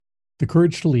The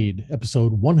Courage to Lead,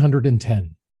 episode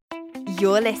 110.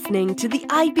 You're listening to the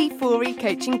IB4E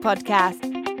Coaching Podcast.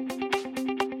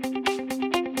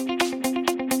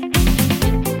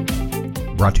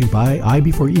 Brought to you by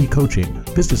IB4E Coaching,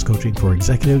 business coaching for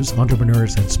executives,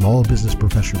 entrepreneurs, and small business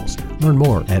professionals. Learn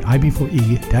more at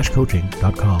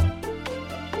ib4e-coaching.com.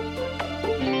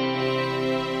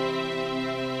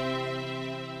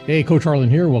 Hey, Coach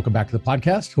Harlan here. Welcome back to the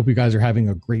podcast. Hope you guys are having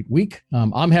a great week.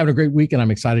 I'm having a great week, and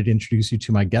I'm excited to introduce you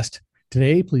to my guest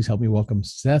today. Please help me welcome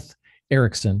Seth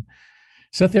Erickson.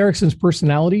 Seth Erickson's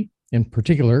personality, in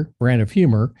particular, brand of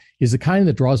humor, is the kind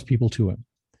that draws people to him.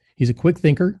 He's a quick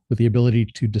thinker with the ability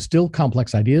to distill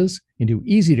complex ideas into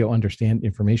easy to understand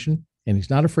information, and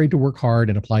he's not afraid to work hard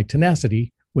and apply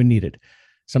tenacity when needed.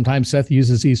 Sometimes Seth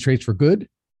uses these traits for good,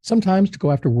 sometimes to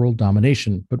go after world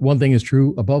domination. But one thing is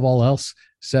true, above all else,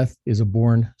 Seth is a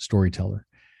born storyteller.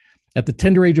 At the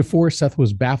tender age of 4, Seth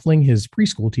was baffling his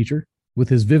preschool teacher with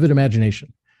his vivid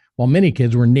imagination. While many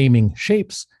kids were naming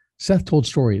shapes, Seth told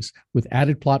stories with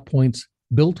added plot points,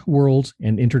 built worlds,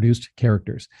 and introduced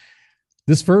characters.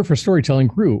 This verve for storytelling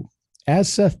grew,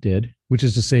 as Seth did, which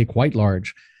is to say quite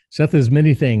large. Seth is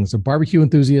many things: a barbecue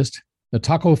enthusiast, a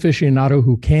taco aficionado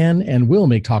who can and will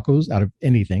make tacos out of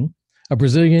anything, a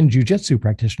Brazilian jiu-jitsu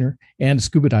practitioner, and a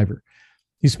scuba diver.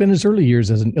 He spent his early years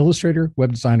as an illustrator,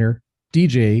 web designer,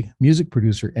 DJ, music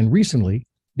producer, and recently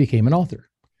became an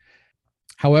author.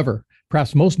 However,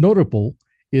 perhaps most notable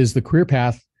is the career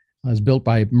path as built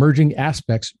by merging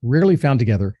aspects rarely found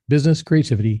together: business,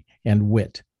 creativity, and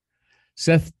wit.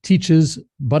 Seth teaches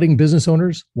budding business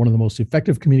owners one of the most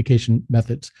effective communication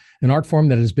methods, an art form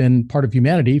that has been part of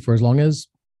humanity for as long as,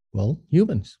 well,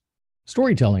 humans: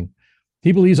 storytelling.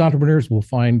 He believes entrepreneurs will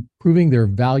find proving their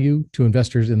value to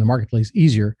investors in the marketplace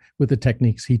easier with the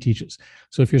techniques he teaches.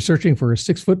 So if you're searching for a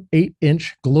 6'8"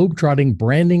 globe-trotting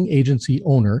branding agency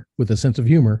owner with a sense of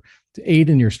humor to aid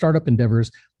in your startup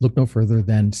endeavors, look no further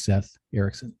than Seth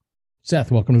Erickson. Seth,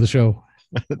 welcome to the show.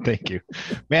 Thank you,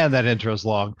 man. That intro's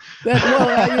long.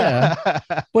 Yeah,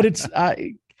 but it's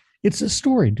a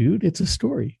story, dude. It's a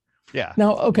story. Yeah.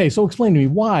 Now, okay, so explain to me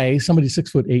why somebody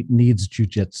 6'8" needs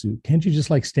jujitsu. Can't you just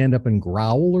like stand up and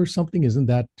growl or something? Isn't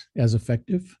that as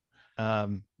effective?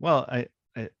 Well,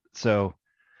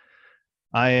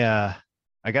 I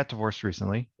got divorced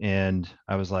recently, and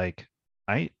I was like,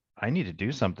 I need to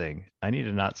do something. I need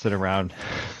to not sit around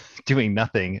doing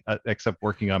nothing except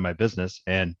working on my business.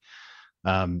 And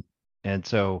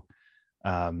so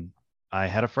I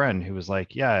had a friend who was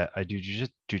like, yeah, I do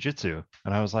jujitsu.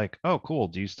 And I was like, oh, cool.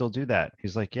 Do you still do that?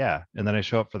 He's like, yeah. And then I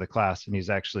show up for the class, and he's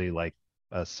actually like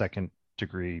a 2nd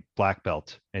degree black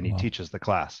belt, and he teaches the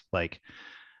class. He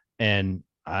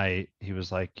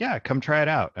was like, yeah, come try it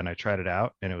out. And I tried it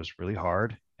out, and it was really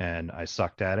hard, and I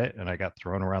sucked at it, and I got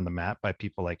thrown around the mat by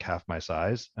people like half my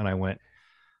size. And I went,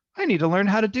 I need to learn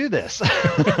how to do this.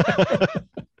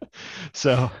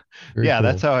 So Very yeah,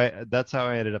 cool. that's how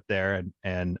I ended up there.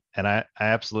 And I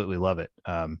absolutely love it.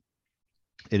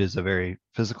 It is a very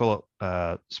physical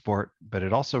sport, but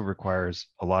it also requires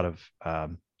a lot of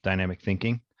dynamic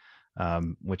thinking,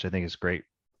 which I think is great.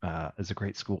 Is a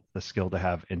great skill to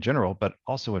have in general, but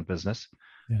also in business.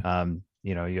 Yeah.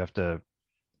 You have to,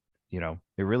 it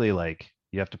really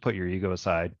you have to put your ego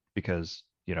aside, because,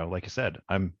 like I said,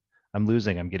 I'm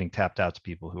getting tapped out to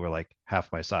people who are like half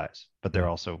my size, but they're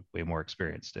also way more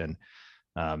experienced. And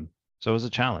so it was a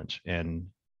challenge, and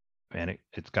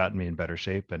it's gotten me in better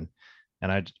shape. And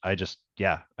I just,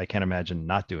 I can't imagine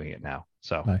not doing it now.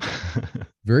 So Nice.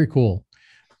 Very cool.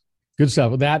 Good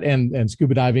stuff. With that and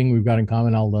scuba diving, we've got in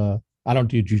common. I don't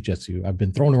do jujitsu. I've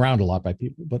been thrown around a lot by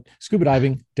people, but scuba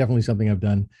diving, definitely something I've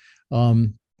done.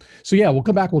 So yeah, we'll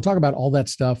come back. We'll talk about all that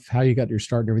stuff, how you got your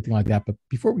start and everything like that. But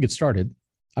before we get started,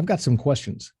 I've got some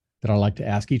questions that I like to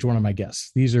ask each one of my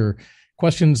guests. These are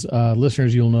questions,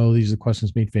 listeners, you'll know these are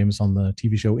questions made famous on the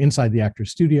TV show Inside the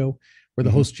Actor's Studio, where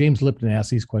the host James Lipton asks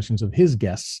these questions of his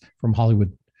guests from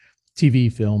Hollywood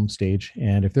TV, film, stage.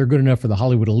 And if they're good enough for the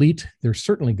Hollywood elite, they're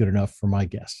certainly good enough for my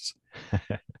guests.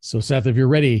 So Seth, if you're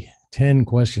ready, 10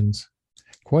 questions.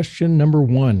 Question number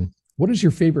 1, what is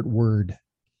your favorite word?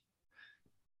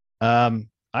 I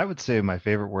would say my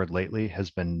favorite word lately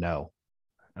has been no.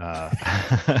 Having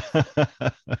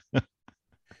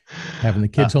the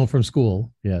kids home from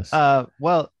school. Yes. I've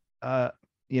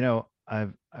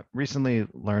recently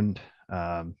learned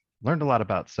a lot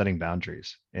about setting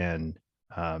boundaries and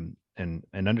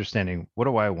understanding, what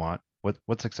do I want,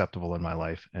 what's acceptable in my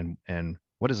life, and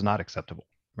what is not acceptable,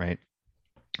 right?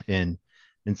 In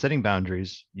setting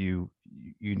boundaries, you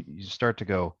start to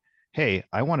go, hey,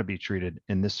 I want to be treated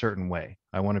in this certain way.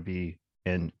 I want to be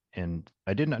in and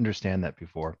I didn't understand that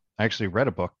before. I actually read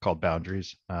a book called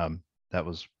Boundaries, that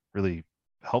was really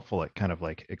helpful at kind of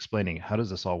like explaining how does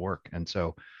this all work. And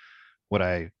so what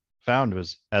I found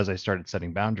was as I started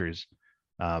setting boundaries,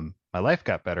 my life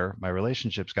got better, my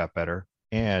relationships got better,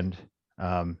 and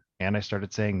I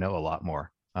started saying no a lot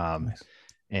more. Nice.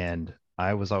 And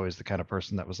I was always the kind of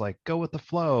person that was like, go with the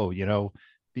flow,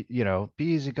 be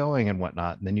easygoing and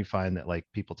whatnot. And then you find that like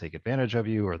people take advantage of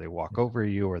you, or they walk over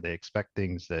you, or they expect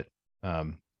things that,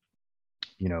 um,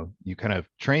 you kind of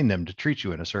train them to treat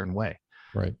you in a certain way.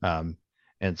 Right.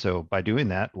 And so by doing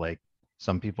that, like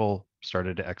some people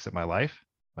started to exit my life.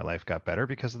 My life got better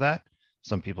because of that.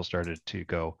 Some people started to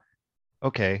go,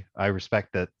 okay, I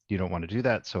respect that you don't want to do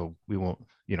that. So we won't,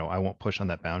 I won't push on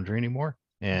that boundary anymore.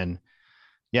 And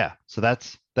yeah, so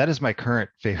that is my current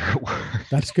favorite word.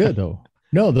 That's good though.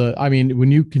 No, I mean, when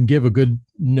you can give a good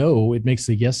no, it makes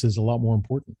the yeses a lot more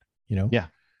important, Yeah.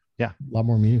 Yeah. a lot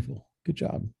more meaningful. Good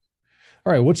job.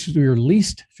 All right. What's your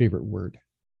least favorite word?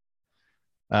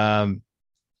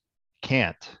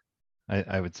 Can't,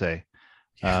 I would say.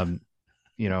 Um,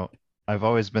 I've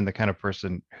always been the kind of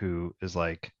person who is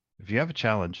like, if you have a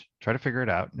challenge, try to figure it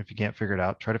out. And if you can't figure it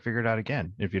out, try to figure it out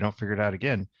again. If you don't figure it out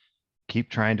again, keep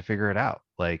trying to figure it out.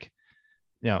 Like,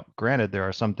 granted, there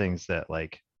are some things that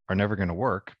like are never going to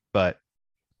work, but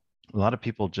a lot of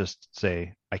people just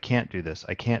say, I can't do this,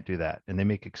 I can't do that. And they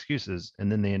make excuses,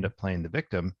 and then they end up playing the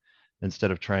victim instead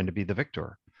of trying to be the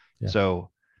victor. Yeah.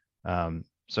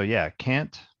 So yeah,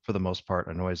 can't for the most part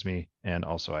annoys me. And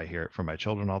also I hear it from my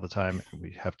children all the time.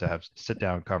 We have to have sit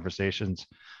down conversations,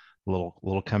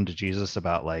 little come to Jesus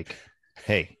about like,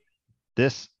 hey,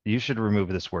 you should remove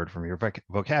this word from your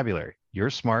vocabulary. You're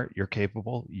smart, you're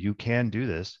capable, you can do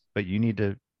this, but you need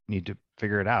to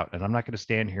figure it out. And I'm not going to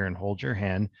stand here and hold your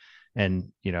hand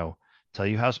and tell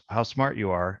you how smart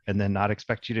you are, and then not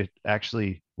expect you to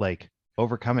actually like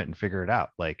overcome it and figure it out.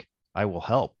 Like I will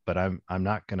help, but I'm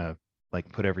not going to like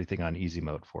put everything on easy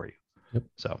mode for you. Yep.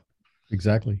 So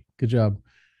Exactly. Good job.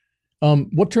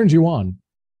 What turns you on?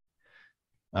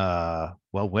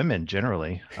 well, women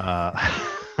generally.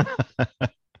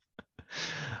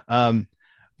 um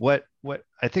what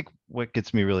I think what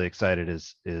gets me really excited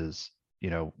is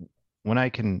when I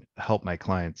can help my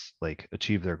clients like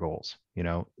achieve their goals.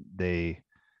 They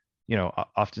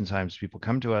oftentimes people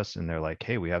come to us and they're like,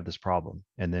 hey, we have this problem.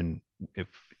 And then if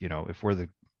we're the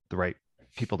right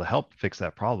people to help fix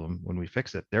that problem, when we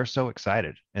fix it, they're so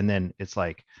excited. And then it's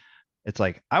like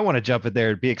I want to jump in there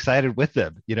and be excited with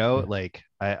them. Yeah. Like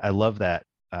I love that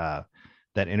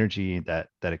that energy, that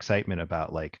excitement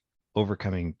about like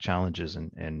overcoming challenges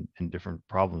and different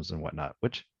problems and whatnot,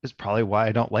 which is probably why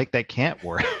I don't like that can't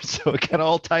word. So it kind of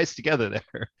all ties together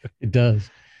there. It does.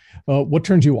 What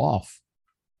turns you off?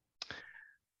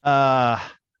 Uh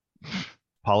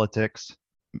Politics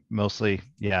mostly.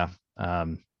 Yeah.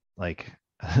 Like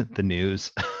the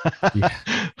news. Yeah,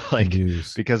 Like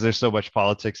news. because there's so much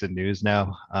politics and news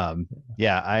now.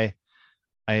 Yeah,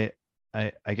 I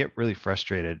I get really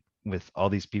frustrated with all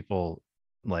these people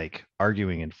like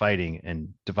arguing and fighting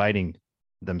and dividing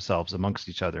themselves amongst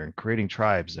each other and creating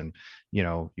tribes, and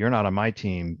you're not on my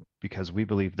team because we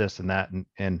believe this and that,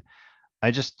 and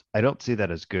I don't see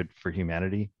that as good for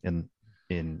humanity in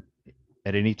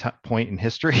at any point in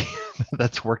history.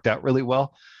 That's worked out really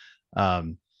well.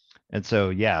 um and so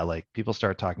yeah, like people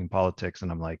start talking politics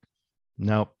and I'm like,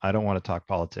 nope, I don't want to talk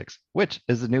politics, which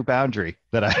is a new boundary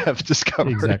that I have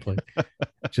discovered. Exactly.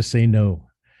 Just say no.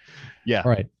 Yeah.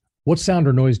 All right. What sound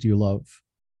or noise do you love?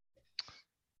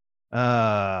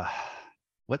 uh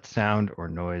what sound or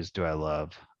noise do I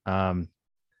love?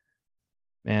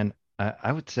 Man,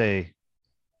 I would say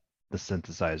the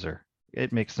synthesizer.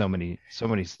 It makes so many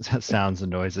sounds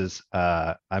and noises.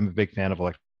 I'm a big fan of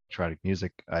electronic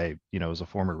music. I was a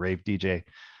former rave DJ.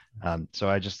 So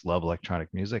I just love electronic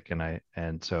music,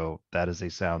 and so that is a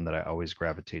sound that I always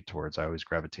gravitate towards. I always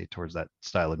gravitate towards that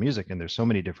style of music, and there's so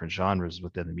many different genres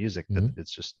within the music that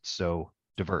it's just so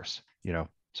diverse.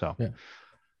 So Yeah.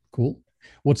 Cool.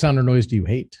 What sound or noise do you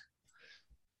hate?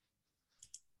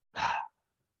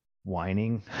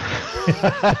 whining,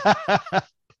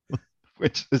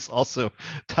 which is also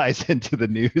ties into the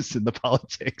news and the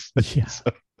politics. Yeah,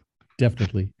 So,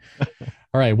 definitely.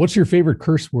 All right. What's your favorite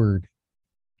curse word?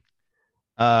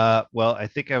 well, I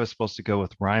think I was supposed to go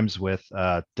with rhymes with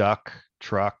duck,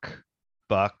 truck,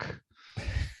 buck,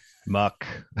 muck.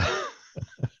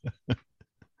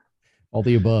 All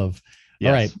the above. Yes.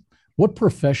 All right. What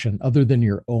profession other than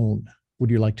your own would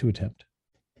you like to attempt?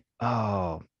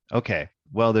 Oh, okay.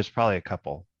 Well, there's probably a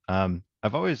couple.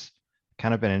 I've always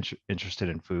kind of been interested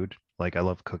in food. Like I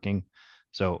love cooking.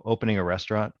 So opening a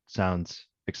restaurant sounds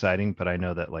exciting, but I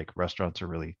know that like restaurants are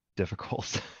really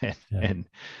difficult and Yeah.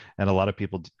 and a lot of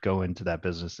people go into that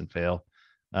business and fail.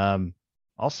 Um,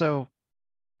 Also,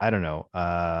 I don't know,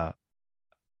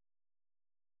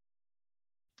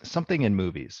 something in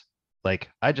movies. Like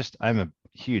I'm a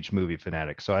huge movie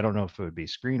fanatic, so I don't know if it would be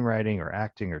screenwriting or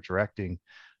acting or directing.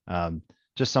 Um,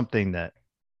 just something that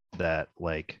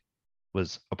like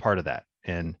was a part of that.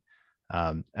 And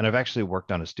I've actually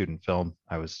worked on a student film.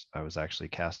 I was actually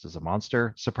cast as a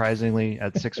monster, surprisingly,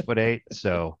 at 6'8".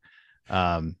 So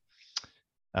um,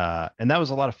 and that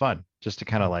was a lot of fun just to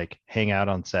kind of like hang out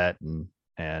on set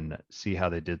and see how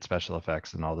they did special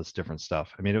effects and all this different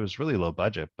stuff. I mean, it was really low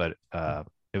budget, but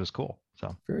it was cool.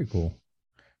 So Very cool.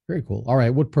 Very cool. All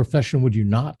right. What profession would you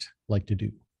not like to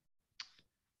do?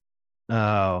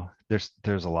 oh,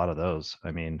 there's a lot of those.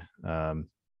 I mean,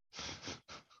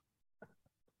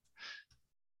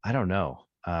 I don't know.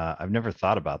 I've never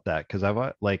thought about that because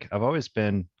I've always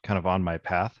been kind of on my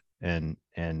path and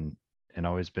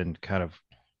always been kind of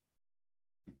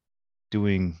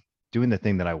doing doing the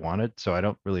thing that I wanted. So I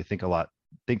don't really think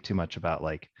too much about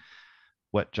like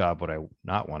what job would I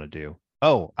not want to do.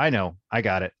 Oh, I know, I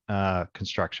got it.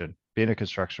 Construction, being a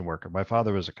construction worker. My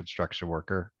father was a construction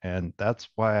worker, and that's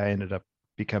why I ended up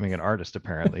becoming an artist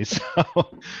apparently.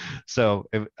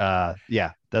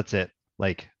 Yeah, that's it.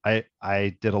 Like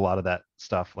I did a lot of that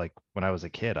stuff like when I was a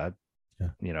kid. I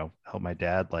Yeah. help my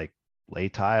dad like lay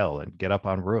tile and get up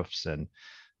on roofs and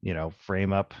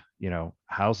frame up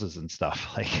houses and stuff.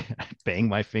 Like bang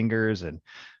my fingers and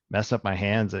mess up my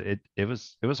hands. It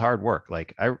was hard work.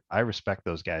 Like I respect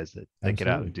those guys that get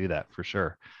out Absolutely. and do that for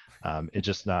sure. It's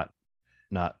just not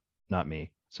not me.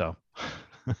 So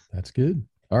That's good.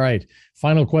 All right.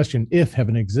 Final question. If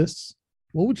heaven exists,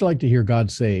 what would you like to hear God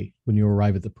say when you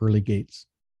arrive at the pearly gates?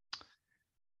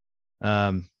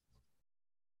 um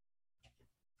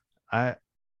I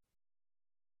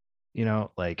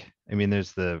like, I mean,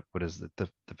 there's the what is the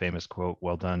famous quote,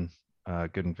 well done,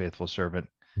 good and faithful servant.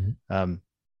 Mhm. um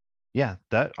yeah,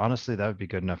 that honestly, that would be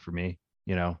good enough for me,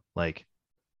 like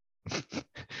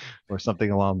or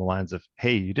something along the lines of,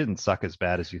 hey, you didn't suck as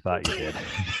bad as you thought you did.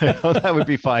 That would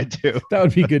be fine too. That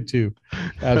would be good too.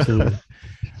 Absolutely.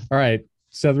 All right.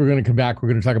 Seth, we're going to come back. We're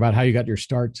going to talk about how you got your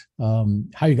start,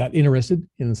 how you got interested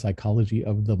in the psychology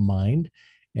of the mind,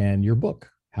 and your book,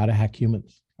 How to Hack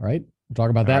Humans. All right. We'll talk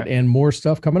about All that right. and more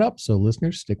stuff coming up. So,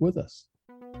 listeners, stick with us.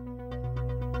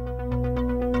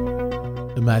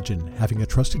 Imagine having a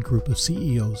trusted group of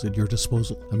CEOs at your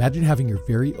disposal. Imagine having your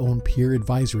very own peer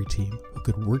advisory team who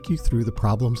could work you through the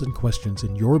problems and questions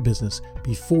in your business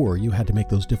before you had to make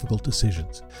those difficult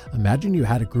decisions. Imagine you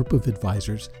had a group of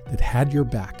advisors that had your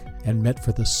back and met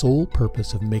for the sole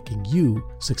purpose of making you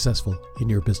successful in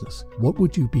your business. What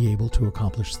would you be able to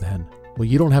accomplish then? Well,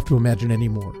 you don't have to imagine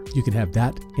anymore. You can have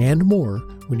that and more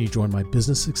when you join my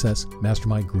Business Success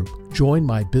Mastermind Group. Join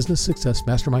my Business Success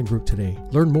Mastermind Group today.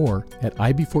 Learn more at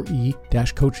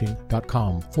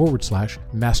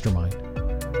ib4e-coaching.com/mastermind.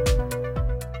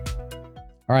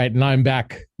 All right, and I'm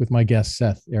back with my guest,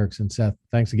 Seth Erickson. Seth,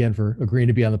 thanks again for agreeing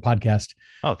to be on the podcast.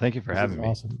 Oh, thank you for having me.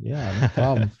 Awesome. Yeah, no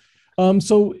problem.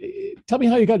 So tell me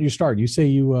how you got your start. You say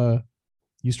you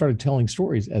started telling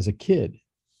stories as a kid.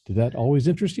 Did that always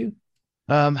interest you?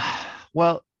 Um,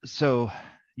 well, so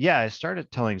yeah, I started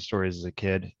telling stories as a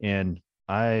kid, and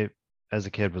as a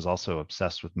kid, was also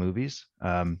obsessed with movies.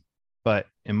 But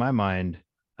in my mind,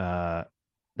 that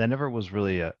never was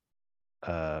really a,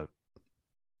 a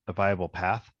viable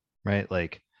path, right?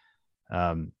 Like,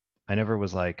 I never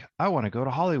was like, I want to go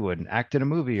to Hollywood and act in a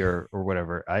movie or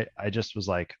whatever. I just was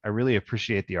like, I really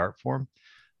appreciate the art form.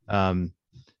 Um,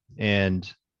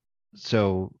 and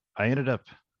so I ended up,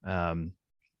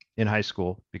 in high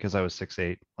school, because I was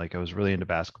 6'8", like I was really into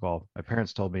basketball. My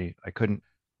parents told me I couldn't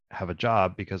have a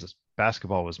job because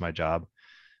basketball was my job.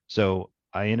 So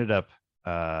I ended up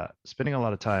spending a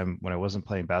lot of time when I wasn't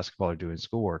playing basketball or doing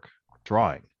schoolwork,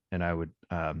 drawing. And I would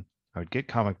get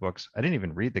comic books. I didn't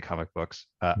even read the comic books.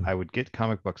 I would get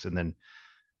comic books and then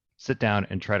sit down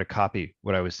and try to copy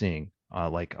what I was seeing,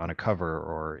 like on a cover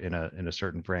or in a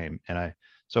certain frame.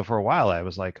 So for a while I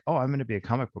was like, oh, I'm going to be a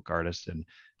comic book artist. And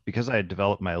because I had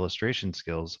developed my illustration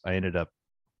skills, I ended up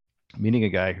meeting a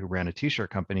guy who ran a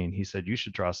t-shirt company, and he said, you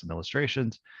should draw some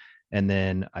illustrations. And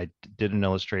then I did an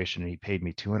illustration, and he paid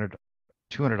me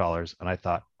 $200, and I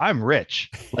thought, I'm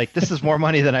rich. Like, this is more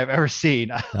money than I've ever seen.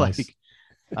 Nice. Like,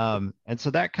 and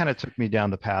so that kind of took me down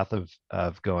the path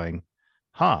of going,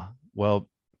 well,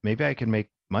 maybe I can make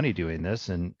money doing this.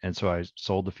 And so I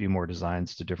sold a few more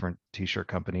designs to different t-shirt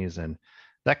companies, and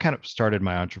that kind of started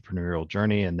my entrepreneurial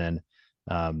journey. And then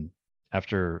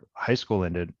after high school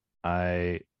ended,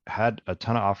 I had a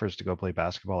ton of offers to go play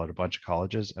basketball at a bunch of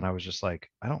colleges. And I was just like,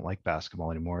 I don't like basketball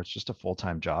anymore. It's just a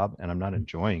full-time job and I'm not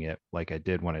enjoying it like I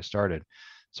did when I started.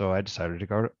 So I decided to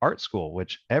go to art school,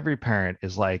 which every parent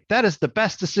is like, that is the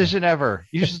best decision ever.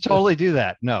 You should totally do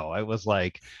that. No, I was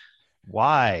like,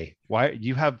 why? Why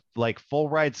you have like full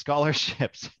ride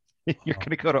scholarships? You're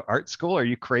going to go to art school? Are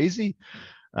you crazy?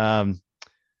 Um,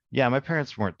 yeah, my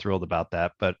parents weren't thrilled about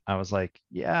that, but I was like,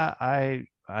 yeah,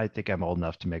 I think I'm old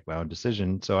enough to make my own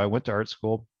decision. So I went to art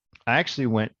school. I actually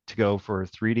went to go for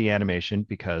 3D animation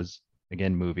because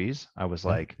again, movies. I was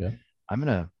like, I'm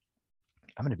gonna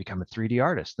become a 3D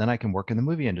artist. Then I can work in the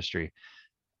movie industry.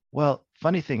 Well,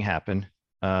 funny thing happened.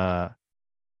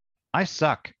 I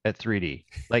suck at 3D.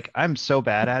 Like I'm so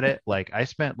bad at it. Like I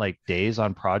spent like days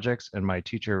on projects and my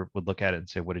teacher would look at it and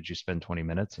say, "What did you spend 20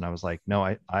 minutes?" And I was like, "No,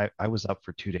 I was up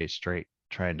for 2 days straight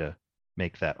trying to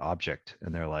make that object."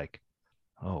 And they're like,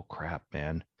 "Oh crap,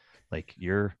 man. Like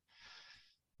you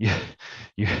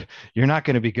you you're not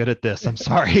going to be good at this. I'm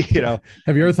sorry, you know."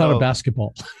 Have you ever thought of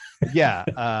basketball?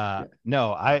 Yeah.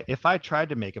 No, if I tried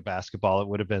to make a basketball, it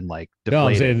would have been like No,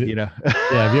 I'm deflated, saying, you know.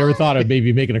 yeah. Have you ever thought of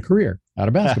maybe making a career out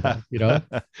of basketball? You know?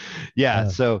 Yeah.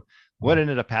 So what Wow.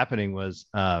 ended up happening was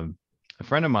a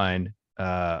friend of mine,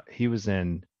 he was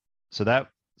in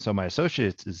so my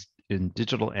associates is in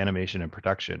digital animation and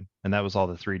production, and that was all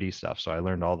the 3D stuff. So I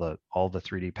learned all the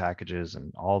 3D packages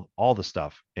and all the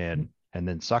stuff and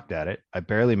then sucked at it. I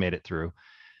barely made it through.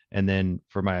 And then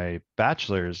for my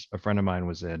bachelor's, a friend of mine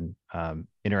was in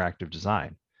interactive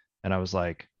design. And I was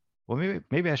like, well,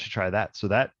 maybe I should try that. So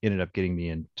that ended up getting me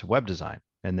into web design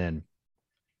and then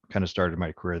kind of started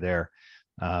my career there.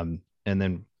 And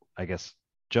then I guess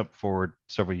jump forward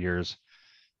several years,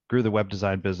 grew the web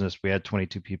design business. We had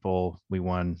 22 people. We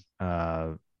won,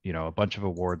 a bunch of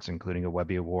awards, including a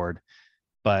Webby Award.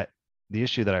 But the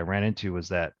issue that I ran into was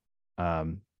that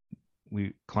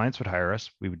clients would hire us,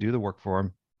 we would do the work for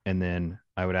them, and then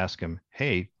I would ask him,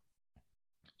 "Hey,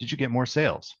 did you get more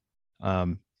sales?"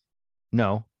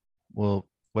 No. Well,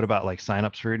 what about like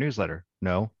signups for your newsletter?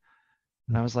 No.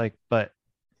 And I was like, but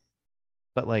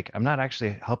like I'm not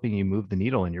actually helping you move the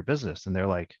needle in your business. And they're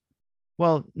like,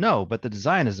 well, no, but the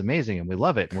design is amazing and we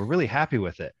love it and we're really happy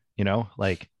with it,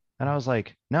 like, and I was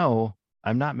like, no,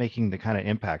 I'm not making the kind of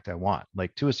impact I want.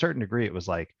 Like to a certain degree, it was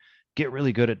like, get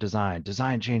really good at design.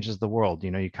 Design changes the world.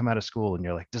 You come out of school and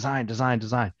you're like, design, design,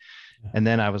 design. And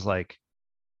then I was like,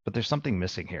 but there's something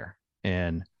missing here.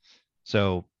 And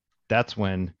so that's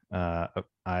when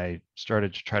I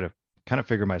started to try to kind of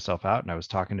figure myself out. And I was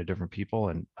talking to different people.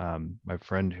 And my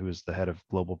friend, who is the head of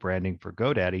global branding for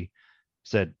GoDaddy,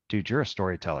 said, dude, you're a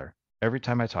storyteller. Every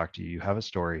time I talk to you, you have a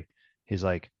story. He's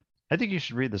like, I think you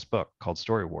should read this book called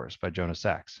Story Wars by Jonah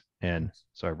Sachs. And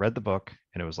so I read the book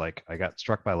and it was like, I got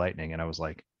struck by lightning and I was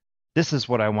like, this is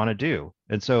what I want to do.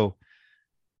 And so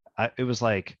it was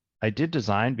like, I did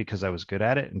design because I was good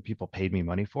at it and people paid me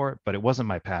money for it, but it wasn't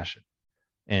my passion.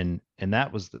 And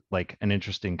that was like an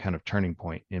interesting kind of turning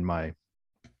point in my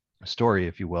story,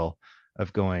 if you will,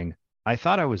 of going, I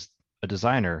thought I was a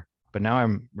designer, but now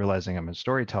I'm realizing I'm a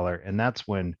storyteller. And that's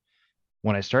when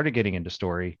I started getting into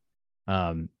story,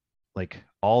 like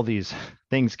all these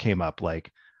things came up.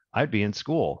 Like I'd be in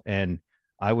school and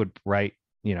I would write,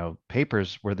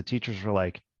 papers where the teachers were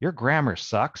like, your grammar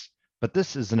sucks, but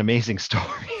this is an amazing story.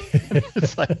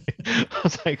 It's like, I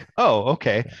was like, oh,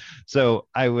 okay. So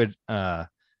I would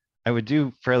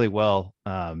do fairly well.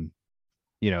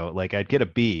 Like I'd get a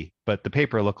B, but the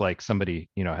paper looked like somebody,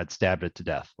 had stabbed it to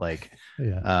death. Like,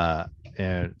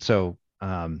 and so,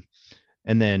 and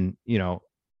then,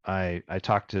 I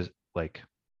talked to like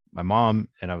my mom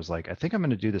and I was like, I think I'm going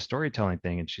to do the storytelling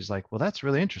thing. And she's like, well, that's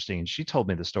really interesting. And she told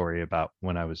me the story about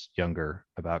when I was younger,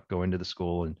 about going to the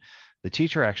school, and the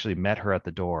teacher actually met her at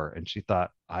the door and she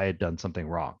thought I had done something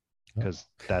wrong because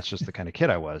that's just the kind of kid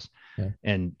I was. Yeah.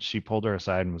 And she pulled her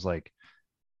aside and was like,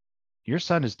 your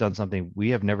son has done something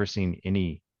we have never seen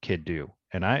any kid do.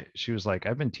 And she was like,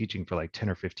 I've been teaching for like 10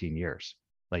 or 15 years.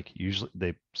 Like usually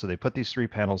they put these 3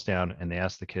 panels down and they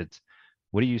ask the kids,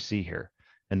 what do you see here?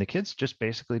 And the kids just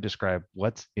basically describe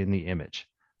what's in the image.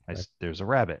 There's a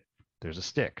rabbit. There's a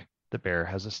stick. The bear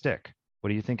has a stick. What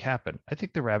do you think happened? I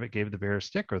think the rabbit gave the bear a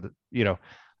stick, or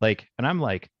and I'm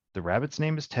like, the rabbit's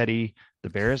name is Teddy. The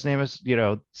bear's name is,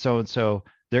 so-and-so.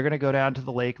 They're going to go down to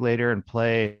the lake later and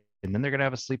play. And then they're going to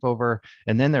have a sleepover.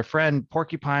 And then their friend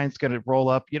Porcupine's going to roll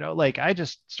up, like I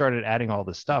just started adding all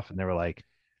this stuff. And they were like,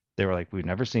 we've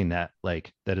never seen that.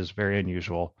 Like, that is very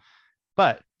unusual.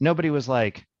 But nobody was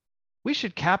like, we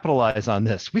should capitalize on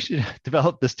this. We should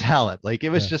develop this talent. Like it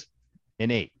was just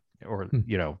innate or,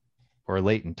 or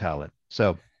latent talent.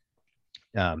 So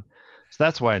So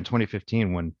that's why in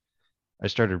 2015, when I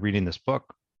started reading this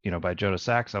book, by Jonah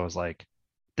Sachs, I was like,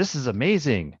 this is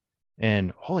amazing.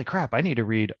 And holy crap, I need to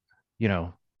read, you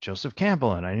know, Joseph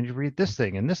Campbell, and I need to read this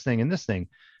thing and this thing and this thing.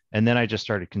 And then I just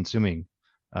started consuming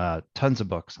tons of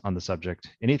books on the subject,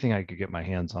 anything I could get my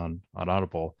hands on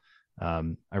Audible.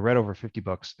 I read over 50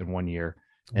 books in 1 year.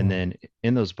 And Wow. then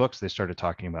in those books, they started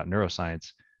talking about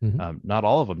neuroscience. Mhm. Not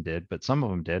all of them did, but some of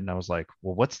them did. And I was like,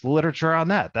 well, what's the literature on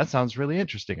that? That sounds really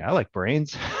interesting. I like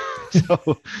brains.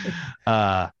 so,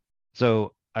 uh,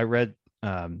 so I read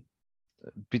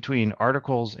between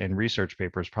articles and research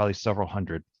papers, probably several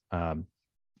hundred, um,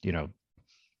 you know,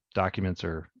 documents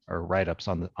or write-ups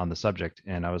on the subject.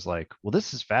 And I was like, well,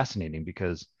 this is fascinating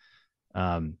because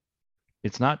um,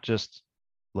 it's not just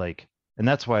like, and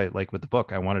that's why, like with the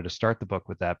book, I wanted to start the book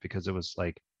with that because it was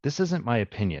like, this isn't my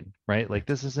opinion, right? Like,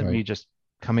 this isn't Right. me just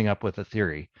coming up with a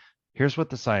theory. Here's what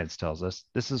the science tells us.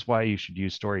 This is why you should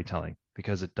use storytelling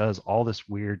because it does all this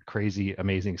weird, crazy,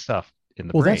 amazing stuff in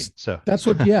the Well, brain. So, that's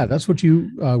what, yeah, that's what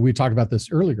you we talked about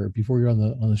this earlier before you're on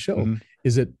the show. mhm.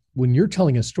 Is that when you're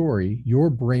telling a story, your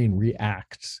brain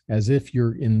reacts as if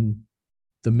you're in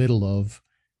the middle of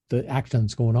the action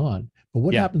that's going on. But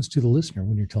what Yeah, happens to the listener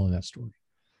when you're telling that story?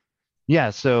 yeah.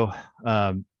 So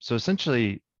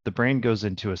essentially, the brain goes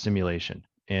into a simulation,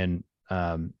 and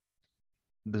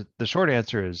the short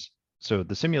answer is so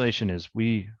the simulation is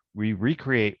we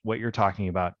recreate what you're talking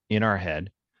about in our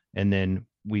head, and then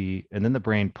the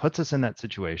brain puts us in that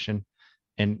situation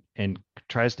and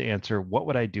tries to answer what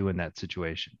would I do in that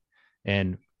situation,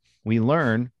 and we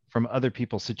learn from other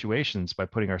people's situations by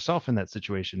putting ourselves in that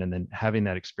situation and then having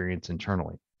that experience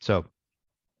internally.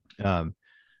 Um,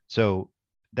 so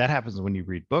that happens when you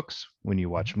read books, when you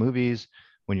watch movies,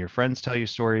 when your friends tell you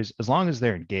stories, as long as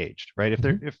they're engaged, right? If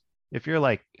they're Mhm. if you're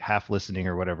like half listening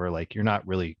or whatever, like you're not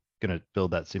really gonna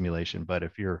build that simulation. But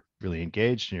if you're really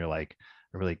engaged and you're like,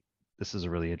 I really this is a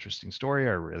really interesting story,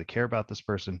 or I really care about this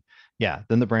person, yeah,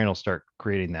 then the brain will start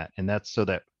creating that. And that's so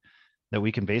that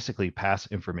we can basically pass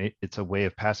information. It's a way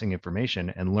of passing information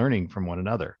and learning from one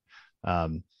another.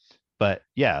 But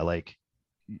yeah, like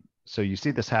so you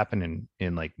see this happen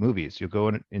in like movies. You'll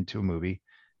go into a movie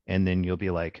and then you'll be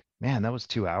like, man, that was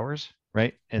 2 hours,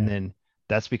 right? And Yeah. then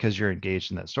that's because you're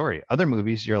engaged in that story. Other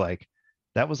movies, you're like,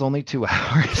 that was only 2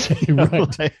 hours.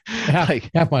 Right. like,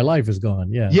 like Half my life is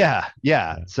gone. Yeah. yeah.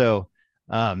 Yeah.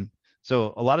 Um,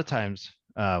 so a lot of times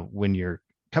when you're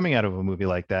coming out of a movie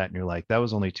like that and you're like, that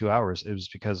was only 2 hours, it was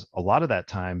because a lot of that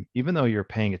time, even though you're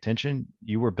paying attention,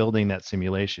 you were building that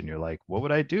simulation. You're like, what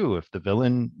would I do if the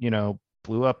villain,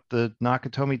 blew up the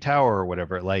Nakatomi Tower or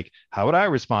whatever? Like, how would I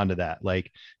respond to that?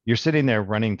 Like, you're sitting there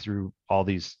running through all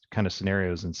these kind of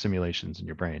scenarios and simulations in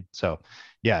your brain. So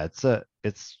yeah,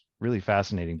 it's really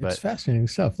fascinating. It's But fascinating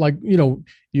stuff. Like, you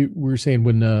were saying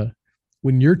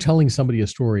when you're telling somebody a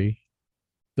story,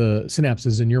 the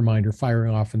synapses in your mind are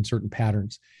firing off in certain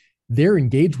patterns. They're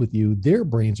engaged with you. Their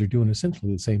brains are doing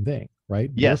essentially the same thing, right?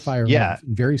 They're yes, firing off yeah,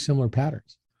 in very similar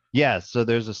patterns. yeah. So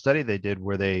there's a study they did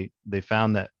where they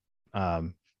found that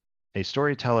um, a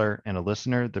storyteller and a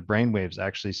listener, the brain waves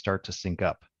actually start to sync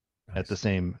up at the Nice.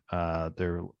 same.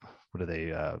 They're what are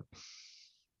they?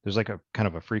 There's like a kind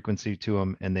of a frequency to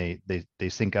them, and they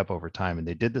sync up over time. And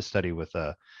they did this study with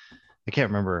I can't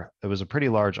remember. It was a pretty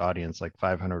large audience, like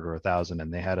 500 or 1,000,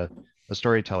 and they had a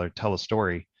storyteller tell a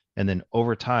story, and then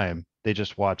over time they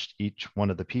just watched each one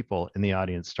of the people in the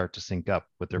audience start to sync up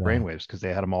with their Wow. brainwaves because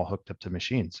they had them all hooked up to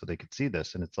machines so they could see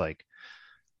this. And it's like,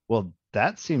 well,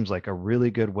 that seems like a really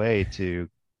good way to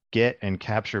get and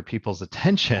capture people's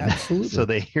attention so Absolutely.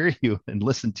 they hear you and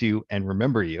listen to you and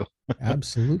remember you.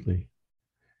 Absolutely.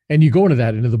 And you go into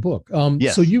that into the book. So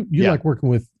Yes. you Yeah. like working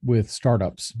with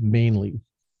startups mainly, right?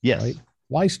 Yes.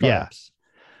 Why Yeah. startups?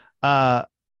 Uh,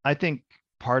 I think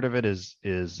part of it is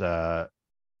it's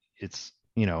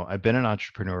I've been an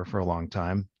entrepreneur for a long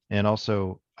time, and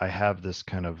also I have this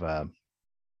kind of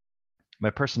my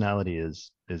personality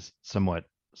is somewhat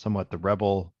the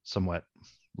rebel, somewhat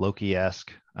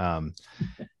Loki-esque,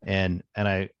 and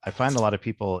I find a lot of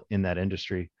people in that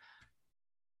industry.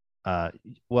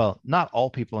 Well, not all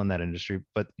people in that industry,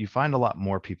 but you find a lot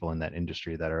more people in that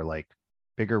industry that are like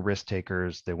bigger risk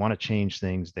takers. They want to change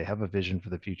things. They have a vision for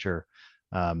the future,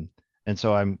 um, and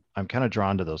so I'm kind of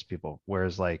drawn to those people.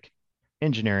 Whereas like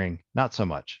engineering, not so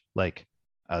much. Like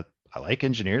I like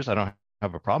engineers. I don't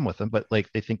have a problem with them, but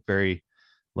like they think very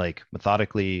like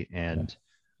methodically, Yeah.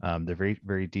 and they're very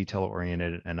very detail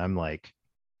oriented. And I'm like,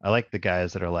 I like the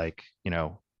guys that are like,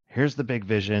 here's the big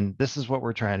vision. This is what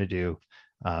we're trying to do,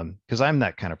 because I'm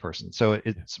that kind of person. So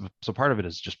Yeah. so part of it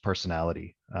is just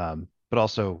personality, but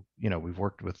also we've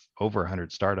worked with over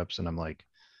 100 startups, and I'm like,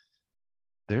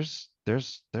 there's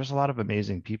a lot of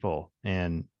amazing people,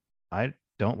 and I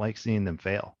don't like seeing them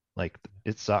fail. Like,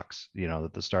 it sucks,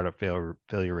 that the startup failure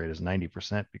rate is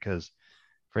 90%, because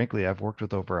frankly, I've worked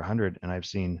with over 100 and I've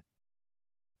seen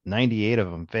 98 of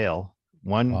them fail.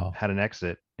 One Wow. had an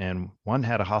exit and one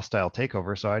had a hostile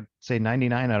takeover. So I'd say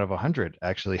 99 out of 100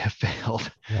 actually have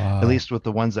failed, at Wow. least with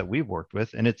the ones that we've worked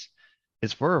with. And it's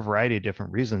for a variety of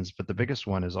different reasons, but the biggest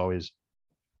one is always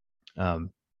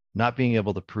um, not being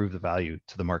able to prove the value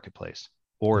to the marketplace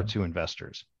or Yeah. to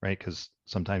investors, right? Because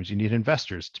sometimes you need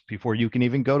investors before you can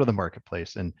even go to the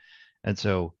marketplace. And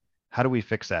so how do we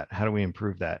fix that? How do we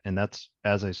improve that? And that's,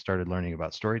 as I started learning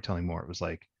about storytelling more, it was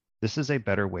like, this is a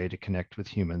better way to connect with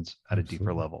humans at a deeper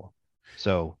Absolutely. level.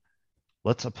 So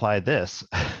let's apply this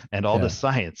and all the Yeah.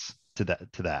 science to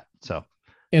that. So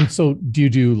And so do you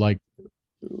do like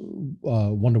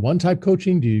one-to-one type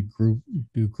coaching? Do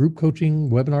group coaching,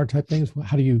 webinar type things?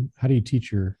 How do you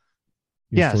teach your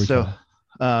yeah, so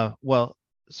storytelling? well,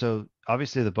 so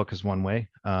obviously the book is one way.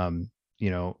 You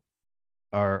know,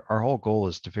 our whole goal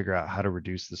is to figure out how to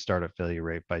reduce the startup failure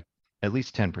rate by at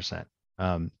least 10%.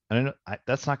 And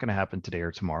that's not going to happen today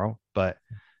or tomorrow, but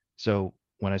so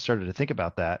when I started to think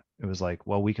about that, it was like,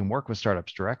 well, we can work with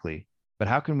startups directly, but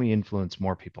how can we influence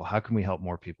more people? How can we help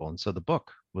more people? And so the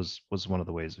book was one of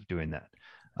the ways of doing that.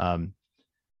 Um,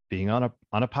 Being on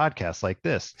a podcast like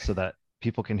this, so that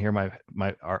people can hear my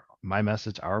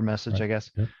message, our message, Right. I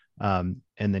guess, Yep.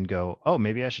 and then go, oh,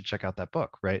 maybe I should check out that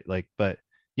book, right? Like, but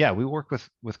yeah, we work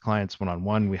with clients one on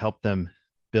one. We help them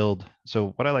build. So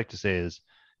what I like to say is,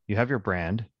 you have your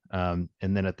brand, and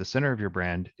then at the center of your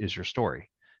brand is your story,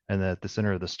 and then at the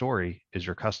center of the story is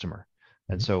your customer.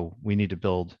 And Mhm. so we need to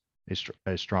build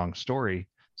a strong story,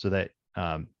 so that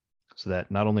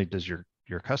not only does your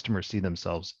customers see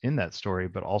themselves in that story,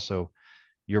 but also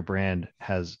your brand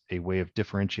has a way of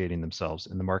differentiating themselves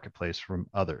in the marketplace from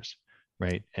others,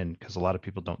 right? And because a lot of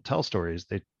people don't tell stories,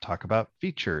 they talk about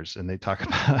features and they talk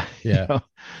about, Yeah.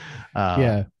 uh,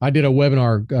 Yeah. I did a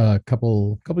webinar a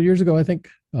couple years ago, I think.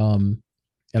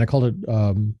 And I called it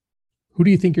Who Do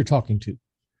You Think You're Talking To?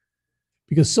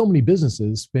 Because so many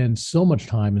businesses spend so much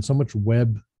time and so much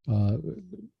web uh,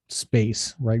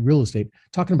 space, right? Real estate,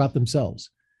 talking about themselves.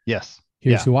 yes,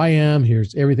 Here's yeah, who I am.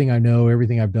 Here's everything I know,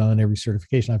 everything I've done, every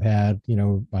certification I've had.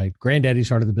 My granddaddy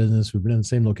started the business. We've been in the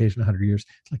same location 100 years.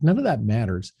 It's like none of that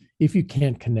matters if you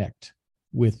can't connect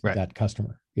with right, that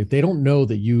customer. If they don't know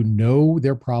that you know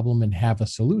their problem and have a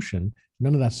solution,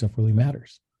 none of that stuff really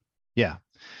matters. yeah,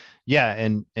 yeah.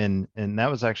 And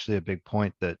that was actually a big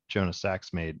point that Jonas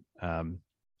Sachs made.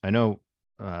 I know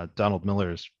Donald Miller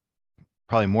is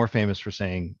probably more famous for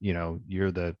saying,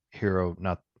 you're the hero,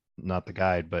 not the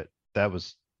guide. But that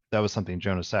was something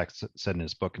Jonas Sachs said in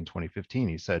his book in 2015.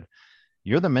 He said,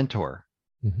 you're the mentor,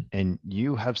 Mhm. and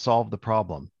you have solved the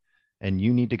problem, and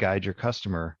you need to guide your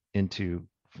customer into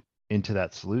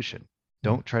that solution. Yeah.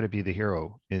 Don't try to be the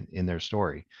hero in their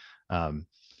story. um,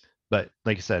 but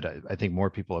like I said, I think more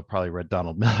people have probably read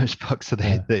Donald Miller's book, so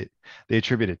they Yeah. they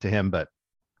attribute it to him. But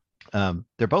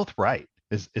they're both right,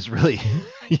 is really Mhm.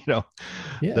 you know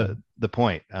Yeah. the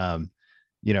point.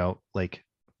 Like,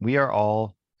 we are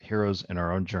all heroes in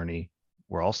our own journey.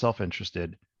 We're all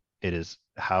self-interested. It is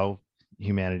how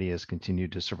humanity has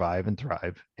continued to survive and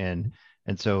thrive. And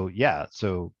so, yeah,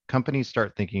 so companies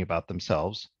start thinking about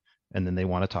themselves, and then they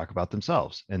want to talk about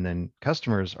themselves, and then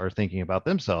customers are thinking about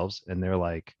themselves, and they're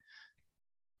like,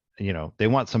 they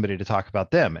want somebody to talk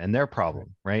about them and their Right.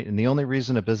 problem, right? And the only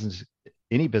reason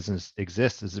any business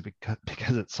exists is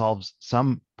because it solves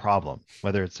some problem,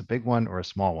 whether it's a big one or a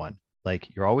small one.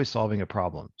 Like, you're always solving a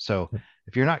problem. So Yep.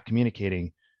 if you're not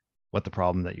communicating what the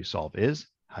problem that you solve is,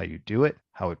 how you do it,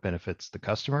 how it benefits the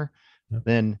customer, Yep.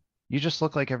 then you just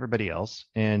look like everybody else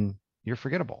and you're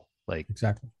forgettable. Like,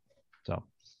 Exactly. so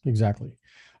Exactly.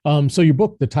 So your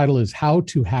book, the title is How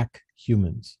to Hack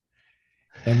Humans.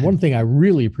 And one thing I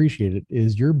really appreciated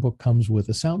is your book comes with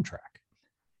a soundtrack.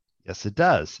 yes, it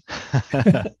does.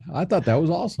 I thought that was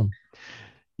awesome.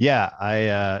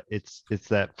 Yeah, it's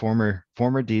that former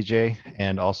DJ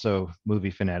and also movie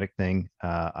fanatic thing.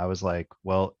 I was like,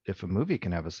 well, if a movie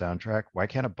can have a soundtrack, why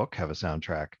can't a book have a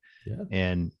soundtrack? Yeah.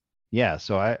 And yeah,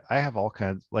 so I have all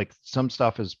kinds, like, some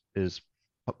stuff is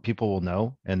people will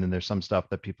know, and then there's some stuff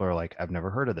that people are like, I've never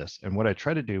heard of this. And what I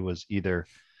try to do was either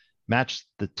match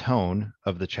the tone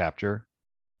of the chapter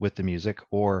with the music,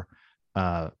 or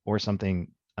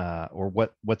something, or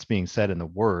what's being said in the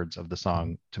words of the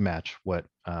song to match what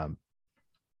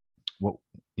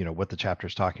what the chapter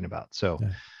is talking about. So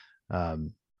Yeah.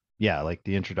 um, yeah, like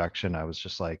the introduction, I was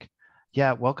just like,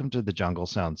 yeah, welcome to the jungle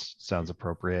sounds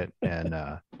appropriate.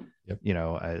 And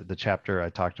Yep. the chapter I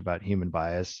talked about human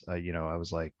bias, I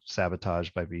was like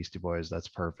sabotaged by Beastie Boys. That's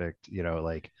perfect.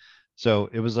 Like, so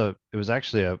it was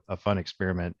actually a fun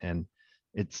experiment, and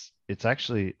it's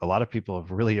actually a lot of people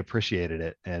have really appreciated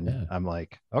it. And Yeah. I'm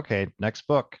like, okay, next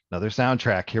book, another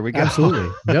soundtrack. Here we go.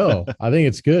 Absolutely. No, I think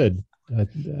it's good.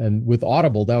 And with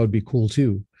Audible, that would be cool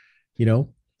too, you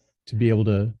know, to be able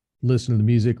to listen to the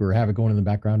music or have it going in the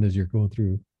background as you're going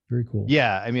through. Very cool.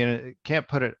 Yeah, I mean, I can't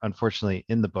put it unfortunately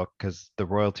in the book because the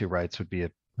royalty rights would be Uh,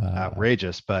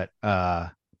 outrageous. But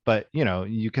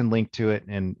you can link to it,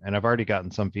 and I've already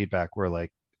gotten some feedback where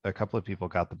like a couple of people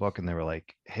got the book and they were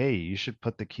like, "Hey, you should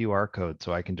put the QR code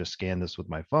so I can just scan this with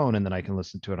my phone and then I can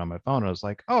listen to it on my phone." And I was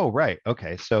like, "Oh, right,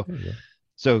 okay." So there you go.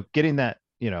 so getting that,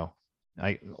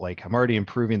 I'm already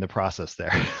improving the process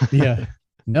there. Yeah.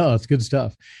 No, it's good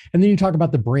stuff. And then you talk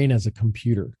about the brain as a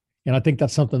computer. And I think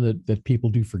that's something that people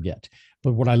do forget.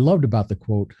 But what I loved about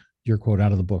your quote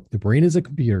out of the book, the brain is a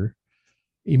computer,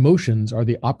 emotions are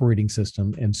the operating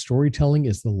system, and storytelling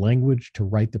is the language to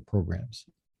write the programs.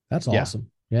 That's Yeah.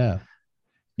 awesome. Yeah.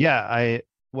 Yeah, I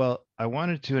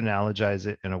wanted to analogize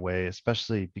it in a way,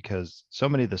 especially because so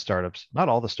many of the startups, not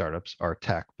all the startups are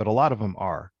tech, but a lot of them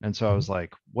are. And so I Mhm. was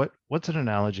like, what's an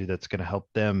analogy that's going to help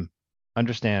them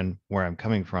understand where I'm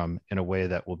coming from in a way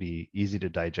that will be easy to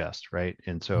digest, right?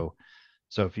 And so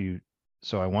if you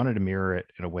so I wanted to mirror it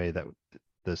in a way that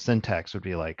the syntax would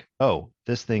be like, oh,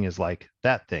 this thing is like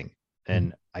that thing, Mhm.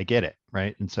 and I get it,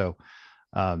 right? And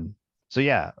um so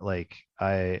yeah, like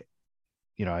I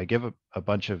give a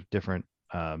bunch of different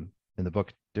in the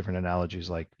book different analogies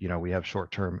like we have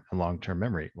short-term and long-term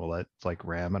memory. Well, that's like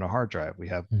RAM and a hard drive. We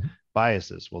have Mhm.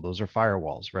 biases. Well, those are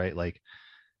firewalls, right? Like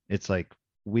it's like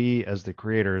we as the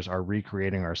creators are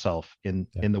recreating ourselves in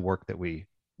Yeah. in the work that we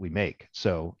make.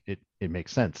 So it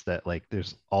makes sense that like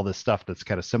there's all this stuff that's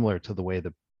kind of similar to the way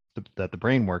that the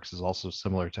brain works is also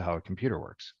similar to how a computer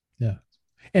works. Yeah.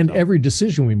 And So every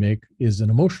decision we make is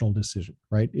an emotional decision,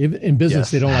 right? If, in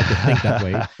business, they yes. don't like to think that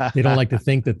way. They don't like to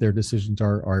think that their decisions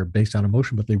are based on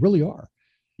emotion, but they really are. So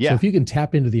Yeah. if you can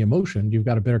tap into the emotion, you've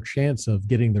got a better chance of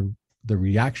getting the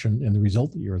reaction and the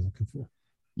result that you're looking for.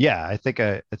 Yeah, I think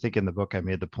in the book I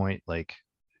made the point like,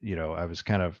 I was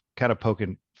kind of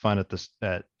poking fun at this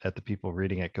at the people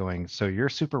reading it going, so you're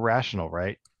super rational,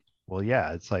 right? Well,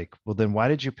 yeah, it's like, well, then why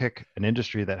did you pick an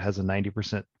industry that has a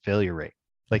 90% failure rate?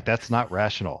 Yeah. Like that's not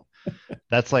rational.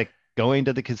 That's like going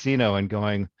to the casino and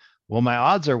going, well, my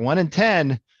odds are 1 in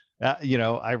 10.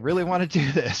 I really want to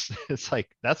do this. It's like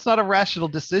that's not a rational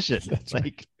decision. That's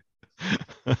right.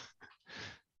 Like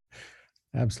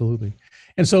Absolutely.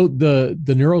 And so the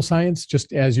neuroscience,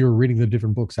 just as you were reading the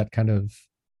different books, that kind of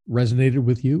resonated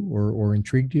with you or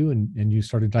intrigued you and you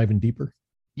started diving deeper.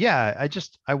 yeah,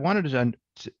 I wanted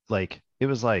to like it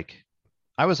was like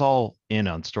I was all in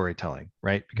on storytelling,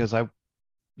 right? Because I,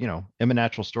 am a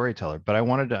natural storyteller, but I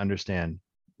wanted to understand,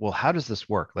 well, how does this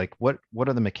work? Like what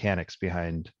are the mechanics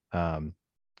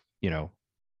you know,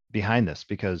 behind this?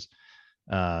 Because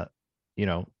uh,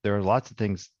 there are lots of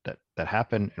things that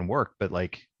happen and work, but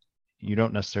like you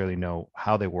don't necessarily know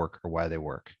how they work or why they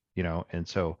work, and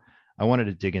so I wanted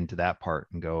to dig into that part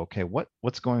and go, okay,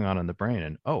 what's going on in the brain?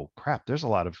 And oh crap, there's a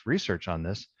lot of research on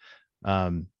this.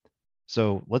 Um,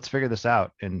 so let's figure this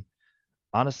out. And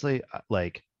honestly,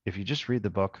 like if you just read the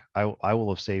book, I will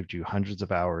have saved you hundreds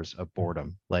of hours of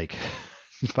boredom, like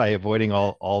by avoiding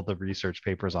all the research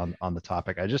papers on the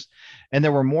topic. And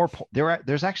there were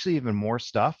there's actually even more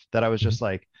stuff that I was Mhm. just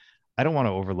like, I don't want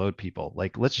to overload people.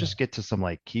 Like, let's Yeah. just get to some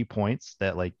like key points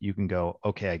that like you can go,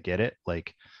 okay, I get it.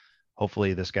 Like,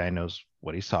 hopefully this guy knows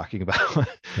what he's talking about,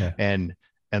 Yeah. and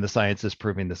the science is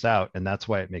proving this out, and that's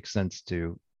why it makes sense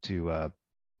to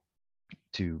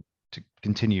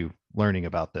continue learning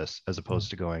about this as Yeah. opposed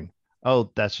to going,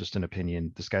 oh, that's just an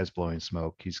opinion. This guy's blowing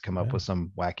smoke. He's come up Yeah. with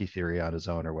some wacky theory on his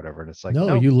own or whatever. And it's like, No,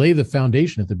 nope. you lay the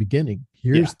foundation at the beginning.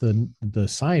 Yeah. Here's the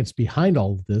science behind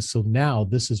all of this. So now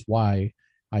this is why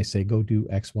I say go do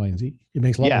X, Y, and Z. It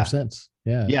makes a lot more Yeah. sense.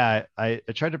 Yeah. Yeah. I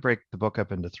tried to break the book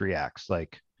up into 3 acts.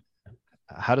 Like,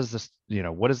 how does this,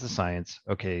 what is the science?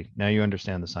 Okay. Now you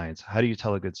understand the science. How do you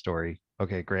tell a good story?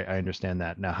 Okay, great. I understand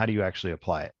that. Now, how do you actually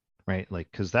apply it? Right.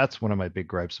 Like, cause that's one of my big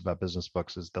gripes about business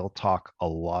books is they'll talk a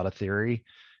lot of theory.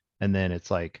 And then it's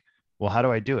like, well, how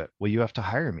do I do it? Well, you have to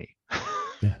hire me.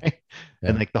 Yeah. And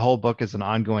Yeah. like the whole book is an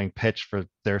ongoing pitch for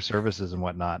their services and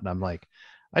whatnot. And I'm like,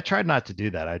 I tried not to do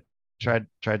that. I Yeah.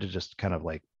 tried to just kind of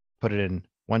like put it in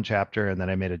one chapter and then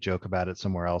I made a joke about it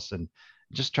somewhere else and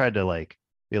just tried to like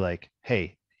be like,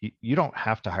 hey, you don't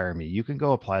have to hire me. You can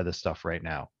go apply this stuff right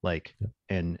now. Like,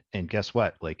 Yeah. and guess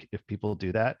what? Like, if people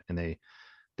do that and they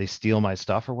steal my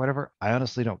stuff or whatever, I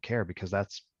honestly don't care, because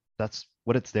that's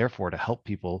what it's there for, to help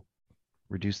people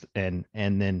reduce, and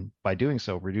then by doing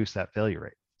so reduce that failure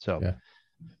rate. So Yeah.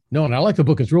 No, and I like the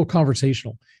book. It's real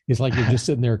conversational. It's like you're just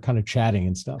sitting there kind of chatting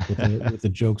and stuff with the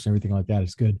jokes and everything like that.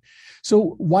 It's good.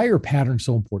 So why are patterns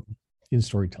so important in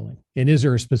storytelling? And is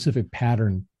there a specific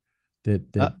pattern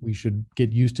that uh, we should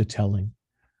get used to telling?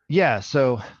 yeah,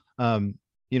 so um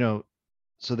you know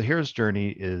so the hero's journey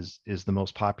is the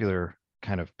most popular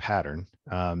kind of pattern.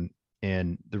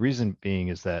 And the reason being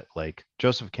is that, like,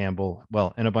 Joseph Campbell,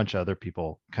 well, and a bunch of other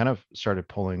people kind of started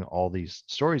pulling all these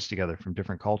stories together from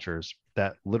different cultures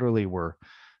that literally were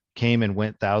came and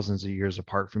went thousands of years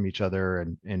apart from each other,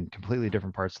 and in completely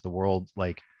different parts of the world.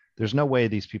 Like, there's no way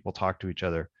these people talk to each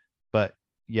other, but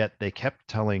yet they kept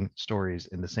telling stories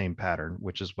in the same pattern,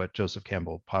 which is what Joseph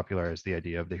Campbell popularized the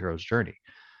idea of the hero's journey.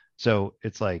 So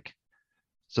it's like,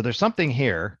 so there's something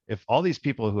here if all these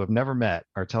people who have never met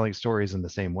are telling stories in the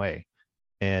same way.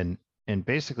 And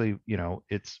basically,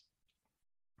 it's,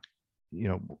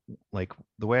 like,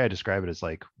 the way I describe it is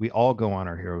like, we all go on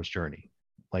our hero's journey.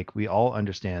 Like, we all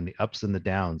understand the ups and the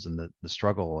downs, and the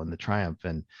struggle and the triumph,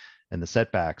 and the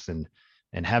setbacks, and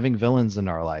having villains in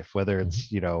our life, whether Mhm.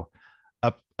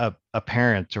 it's, a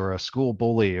parent, or a school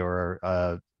bully, or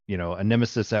a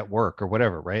nemesis at work, or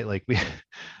whatever, right? Like, we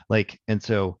like, and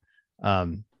so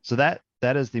that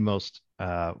is the most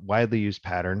widely used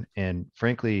pattern. And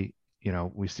frankly,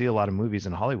 we see a lot of movies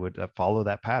in Hollywood that follow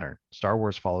that pattern. Star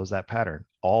Wars follows that pattern.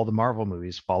 All the Marvel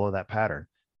movies follow that pattern.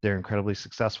 They're incredibly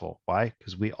successful. Why?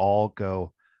 Because we all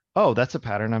go, oh, that's a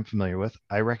pattern I'm familiar with.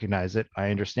 I recognize it.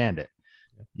 I understand it.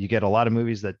 You get a lot of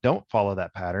movies that don't follow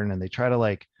that pattern, and they try to,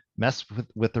 like, mess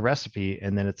with the recipe,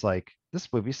 and then it's like,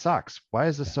 this movie sucks. Why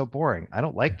is this Yeah. so boring? I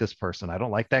don't Yeah. like this person. I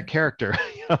don't like that character.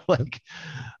 Yep. Like,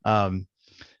 um,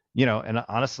 and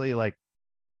honestly, like,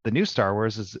 the new Star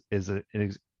Wars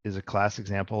is a class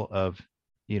example of,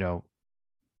 you know,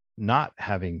 not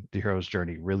having the hero's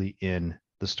journey really in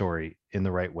the story in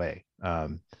the right way.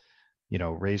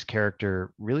 Ray's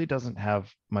character really doesn't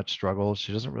have much struggle.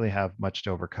 She doesn't really have much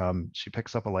to overcome. She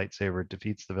picks up a lightsaber,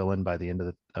 defeats the villain by the end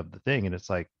of the thing, and it's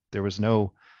like there was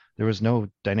no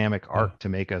dynamic Yeah. arc to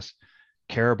make us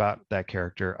care about that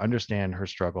character, understand her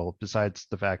struggle, besides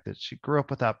the fact that she grew up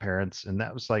without parents, and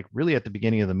that was like really at the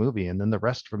beginning of the movie, and then the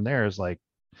rest from there is like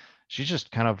she's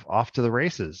just kind of off to the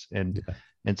races, Yeah.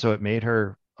 and so it made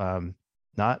her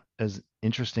not as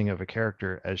interesting of a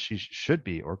character as she should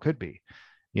be or could be.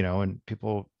 And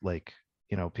people, like,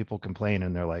 people complain,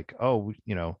 and they're like, oh,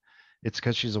 it's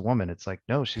because she's a woman. It's like,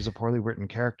 no, she's a poorly written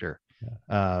character.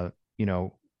 Yeah. uh you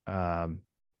know um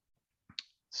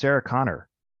Sarah Connor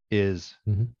is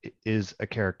Mhm. is a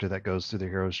character that goes through the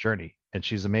hero's journey, and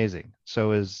she's amazing.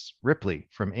 So is Ripley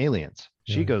from Aliens.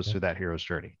 She Yeah. goes Yeah. through that hero's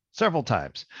journey several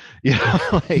times. you Yeah.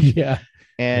 know like, Yeah.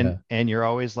 and Yeah. and you're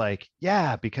always like,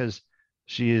 yeah, because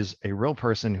she is a real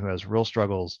person who has real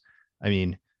struggles. I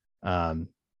mean, um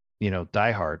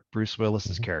Die Hard, Bruce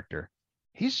Willis's Mhm. character,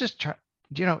 he's just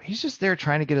he's just there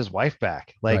trying to get his wife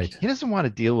back. Like, Right. he doesn't want to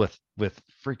deal with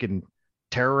freaking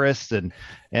terrorists and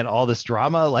all this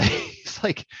drama. Like, he's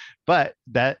like, but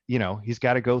that, he's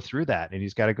got to go through that, and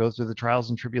he's got to go through the trials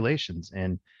and tribulations,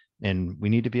 and we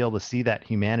need to be able to see that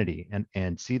humanity,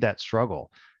 and see that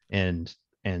struggle, and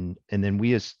and then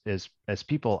we as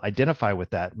people identify with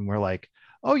that, and we're like,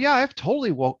 oh yeah, I've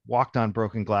totally walked on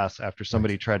broken glass after Right.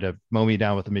 somebody tried to mow me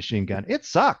down with a machine gun. It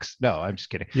sucks. No, I'm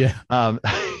just kidding. Yeah. um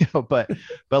but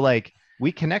like,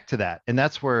 we connect to that, and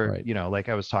that's where, Right. like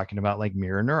I was talking about, like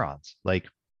mirror neurons. Like,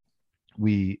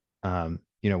 we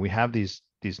have these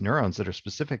neurons that are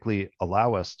specifically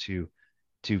allow us to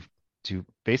to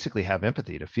basically have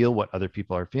empathy, to feel what other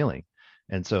people are feeling.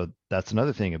 And so that's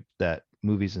another thing that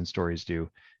movies and stories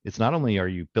do. It's not only are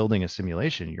you building a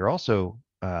simulation, you're also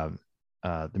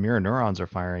the mirror neurons are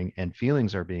firing, and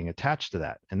feelings are being attached to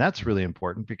that. And that's really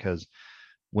important, because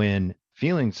when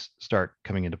feelings start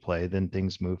coming into play, then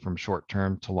things move from short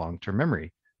term to long term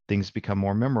memory. Things become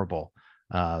more memorable.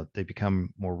 They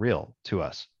become more real to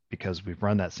us because we've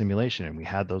run that simulation and we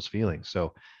had those feelings.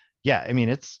 So, yeah, I mean,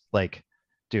 it's like,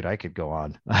 dude, I could go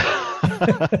on.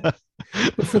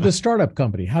 But for the startup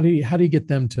company, how do you get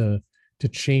them to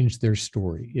change their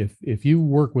story? If you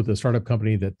work with a startup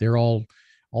company that they're all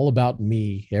about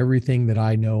me, everything that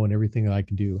I know and everything that I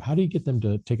can do, how do you get them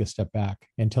to take a step back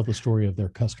and tell the story of their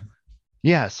customer?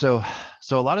 Yeah, so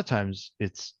a lot of times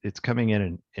it's coming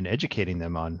in and educating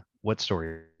them on what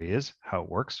story is, how it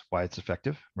works, why it's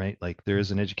effective, right? Like, there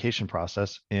is an education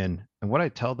process, and what I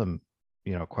tell them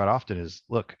quite often is,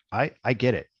 look, I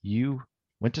get it. You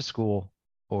went to school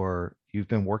or you've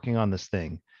been working on this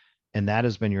thing and that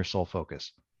has been your sole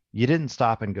focus. You didn't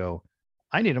stop and go,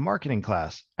 I need a marketing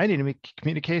class. I need a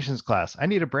communications class. I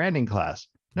need a branding class.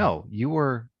 No, you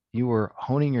were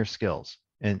honing your skills,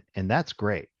 and that's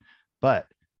great. But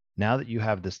now that you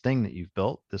have this thing that you've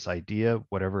built, this idea,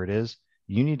 whatever it is,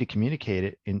 you need to communicate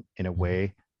it in a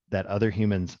way that other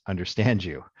humans understand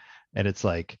you. And it's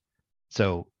like,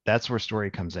 so that's where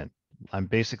story comes in. I'm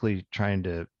basically trying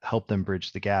to help them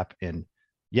bridge the gap in,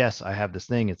 yes, I have this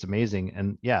thing, it's amazing.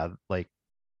 And yeah, like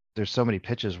there's so many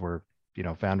pitches where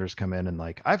founders come in and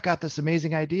like, I've got this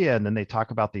amazing idea, and then they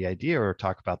talk about the idea or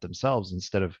talk about themselves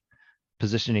instead of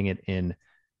positioning it in,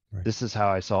 Right. this is how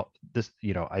I saw this,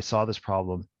 I saw this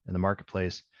problem in the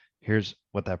marketplace. Here's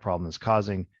what that problem is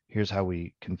causing. Here's how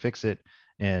we can fix it.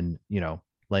 And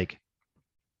like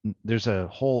there's a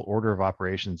whole order of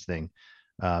operations thing.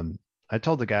 I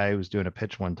told the guy who was doing a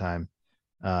pitch one time,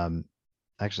 um,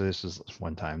 actually this was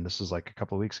one time, this was like a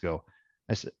couple of weeks ago.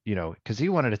 I said, because he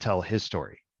wanted to tell his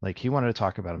story, like he wanted to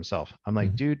talk about himself. I'm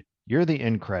like, dude, you're the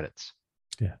end credits.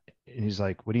 Yeah. And he's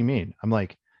like, what do you mean? I'm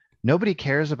like, nobody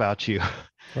cares about you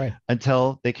Right.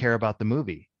 until they care about the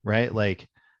movie, right? Like,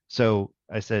 so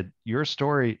I said, your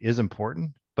story is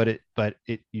important, but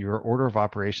your order of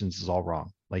operations is all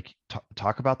wrong. Like,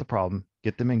 talk about the problem,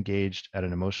 get them engaged at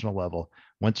an emotional level.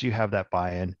 Once you have that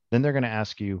buy-in, then they're going to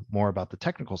ask you more about the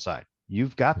technical side.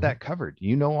 You've got that covered.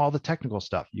 You know all the technical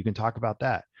stuff. You can talk about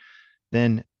that.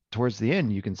 Then towards the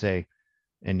end, you can say,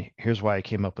 and here's why I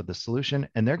came up with the solution.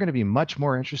 And they're going to be much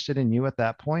more interested in you at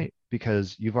that point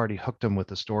because you've already hooked them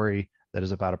with a story that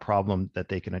is about a problem that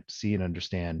they can see and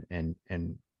understand and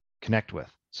connect with.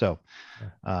 So,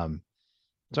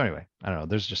 so anyway, I don't know.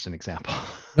 There's just an example.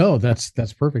 No, that's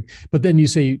perfect. But then you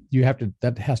say you have to,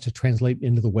 that has to translate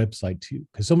into the website too,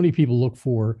 because so many people look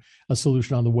for a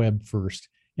solution on the web first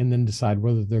and then decide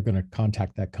whether they're going to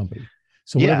contact that company.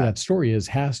 So whatever that story is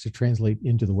has to translate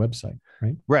into the website,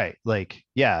 right? Right. Like,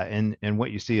 yeah. And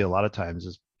what you see a lot of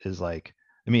times is like,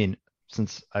 I mean,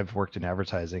 since I've worked in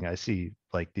advertising, I see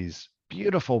like these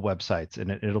beautiful websites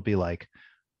and it'll be like,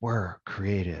 we're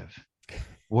creative,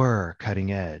 we're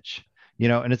cutting edge,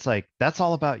 and it's like, that's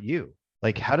all about you.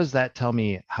 Like, how does that tell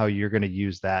me how you're going to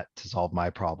use that to solve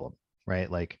my problem? Right.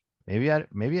 Like maybe I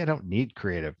don't need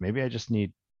creative. Maybe I just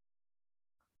need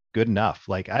good enough.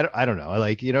 Like, I don't know.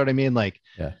 Like, you know what I mean? Like,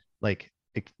 Yeah. like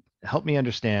help me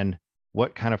understand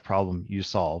what kind of problem you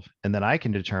solve. And then I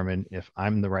can determine if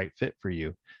I'm the right fit for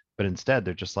you. But instead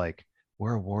they're just like,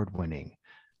 we're award winning.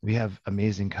 We have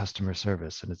amazing customer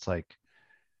service. And it's like,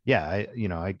 yeah,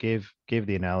 I gave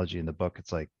the analogy in the book.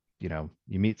 It's like, you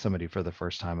meet somebody for the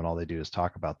first time and all they do is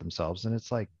talk about themselves. And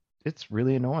it's like, it's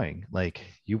really annoying. Like,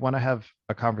 you want to have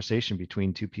a conversation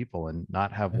between two people and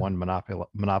not have one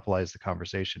monopolize the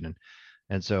conversation.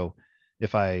 And so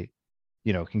if I,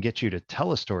 can get you to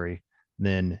tell a story,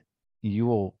 then you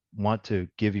will want to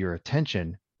give your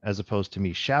attention as opposed to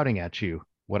me shouting at you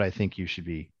what I think you should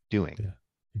be doing. Yeah, And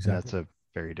exactly. that's a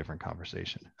very different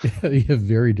conversation. You have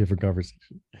very different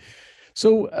conversation.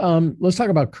 So let's talk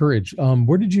about courage.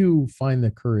 Where did you find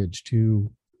the courage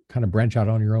to kind of branch out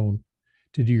on your own,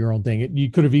 to do your own thing?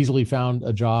 You could have easily found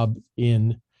a job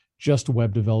in just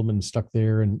web development and stuck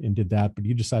there and did that, but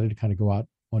you decided to kind of go out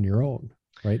on your own,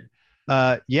 right?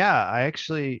 Yeah, I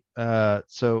actually,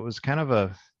 so it was kind of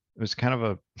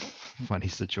a funny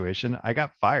situation. I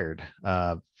got fired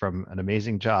from an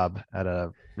amazing job at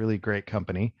a really great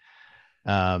company.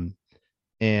 Um,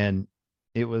 and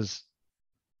it was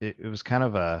it was kind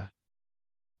of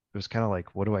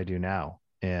like, what do I do now?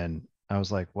 And I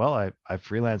was like, well, I've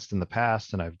freelanced in the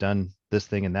past and I've done this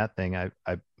thing and that thing. I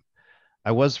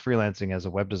was freelancing as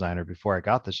a web designer before I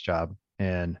got this job.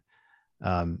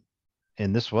 Um,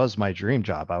 and this was my dream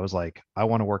job. I was like, I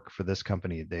want to work for this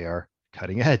company. They are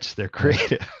cutting edge. They're Right.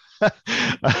 creative.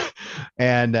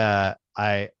 And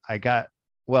I got,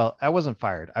 well, I wasn't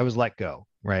fired. I was let go,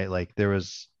 right? Like, there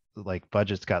was like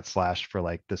budgets got slashed for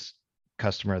like this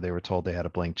customer. They were told they had a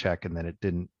blank check and then it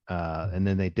didn't, and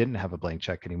then they didn't have a blank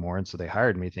check anymore. And so they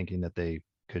hired me thinking that they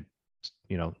could,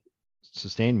 you know,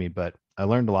 sustain me, but I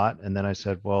learned a lot. And then I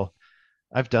said, well,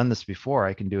 I've done this before.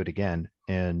 I can do it again.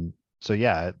 And so,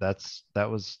 yeah, that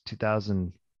was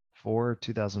 2004,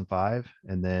 2005.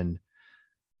 And then,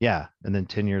 yeah. And then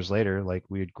 10 years later, like,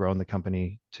 we had grown the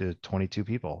company to 22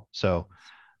 people. So,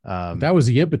 That was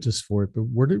the impetus for it. But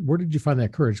where did you find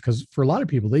that courage? Because for a lot of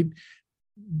people,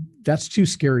 that's too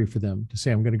scary for them to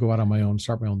say, I'm going to go out on my own,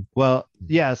 start my own. well,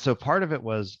 yeah. So part of it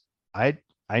was I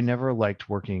never liked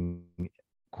working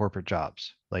corporate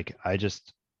jobs. Like, I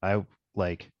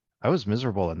like, I was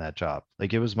miserable in that job.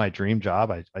 Like it was my dream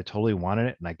job. I totally wanted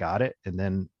it and I got it. And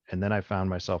then I found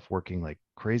myself working like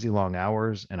crazy long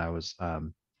hours, and I was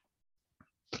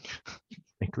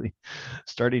frankly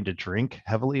starting to drink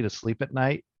heavily to sleep at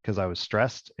night because I was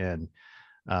stressed and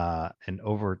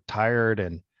overtired,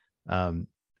 um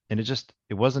and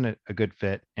it wasn't a good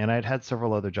fit. And I'd had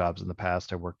several other jobs in the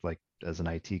past. I worked like as an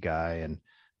IT guy, and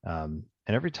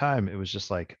every time it was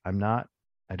just like,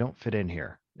 I don't fit in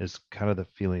here, is kind of the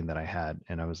feeling that I had.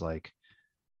 And I was like,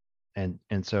 and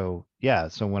so yeah,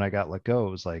 so when I got let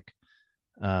go,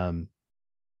 um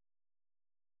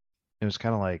it was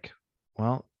kind of like,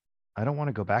 well, I don't want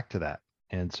to go back to that.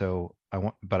 And so I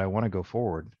want to go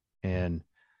forward. And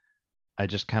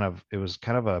it was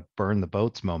kind of a burn the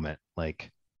boats moment.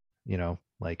 Like,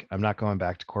 like I'm not going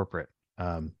back to corporate.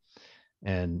 Um,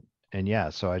 and, and yeah,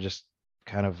 so I just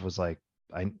kind of was like,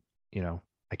 I,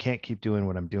 I can't keep doing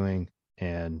what I'm doing,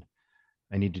 and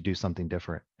I need to do something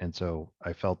different. And so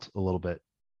I felt a little bit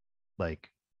like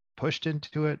pushed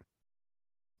into it.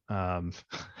 Um,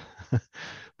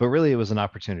 but really it was an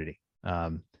opportunity.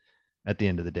 At the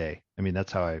end of the day, I mean,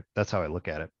 that's how I look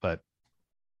at it. But,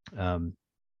 um,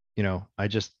 I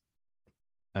just,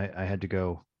 I had to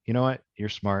go, you know what, you're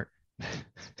smart.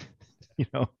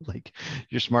 Like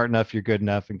you're smart enough, you're good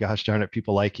enough, and gosh darn it,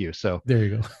 people like you. So, There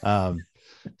you go. um,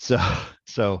 so,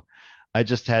 so I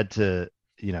just had to,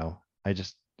 I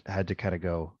just had to kind of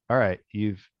go, all right,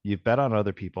 you've bet on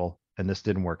other people and this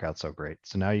didn't work out so great.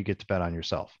 So now you get to bet on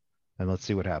yourself, and let's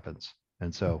see what happens.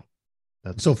 And so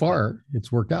So that's far,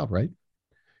 it's worked out, right?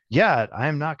 yeah, I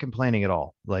am not complaining at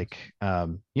all. Like,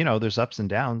 there's ups and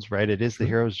downs, right? It is the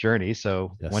Sure. hero's journey.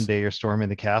 So one Yes. day you're storming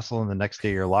the castle and the next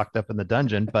day you're locked up in the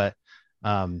dungeon.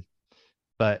 Um,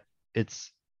 but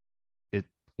it's, it,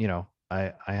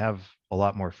 I have a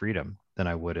lot more freedom than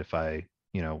I would if I,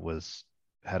 was,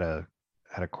 had a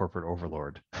corporate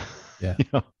overlord, Yeah. you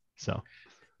know? So,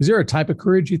 Is there a type of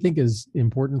courage you think is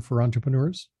important for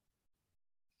entrepreneurs?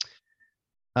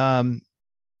 um,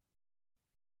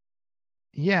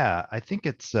 yeah, I think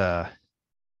it's the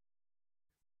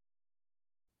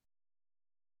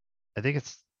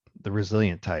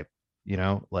resilient type,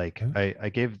 like Okay. I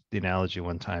gave the analogy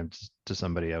one time to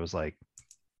somebody. I was like,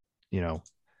 you know,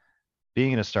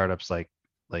 being in a startup's like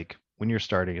when you're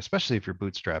starting, especially if you're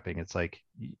bootstrapping, it's like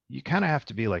you kind of have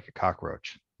to be like a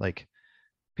cockroach. Like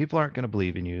people aren't going to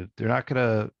believe in you. They're not going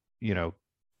to, you know,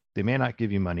 they may not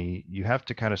give you money. You have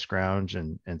to kind of scrounge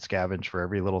and scavenge for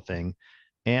every little thing.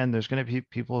 And there's going to be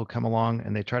people who come along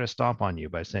and they try to stomp on you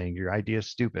by saying your idea is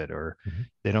stupid, or Mhm.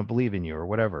 they don't believe in you or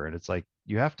whatever. And it's like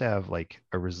you have to have like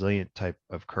a resilient type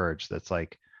of courage that's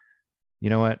like, you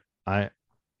know what, I,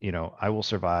 I will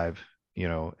survive,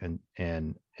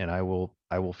 and I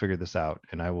will figure this out,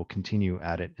 and I will continue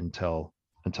at it until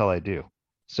I do.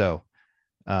 So,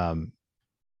 um,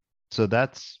 so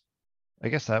that's, I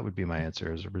guess that would be my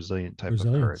answer, is a resilient type of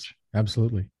Resilience. courage.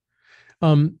 Absolutely.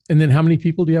 And then how many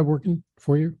people do you have working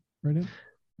for you right now?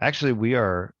 Actually,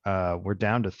 we're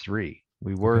down to three.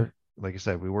 We Okay. were, like I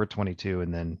said, we were 22,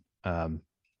 and then,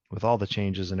 with all the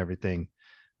changes and everything,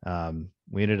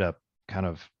 we ended up kind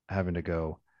of having to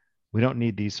go, we don't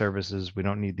need these services, we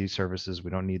don't need these services,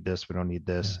 we don't need this, we don't need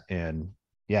Yeah. this. And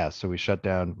yeah, so we shut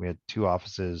down. We had two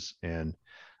offices,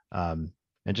 um,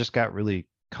 and just got really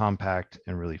compact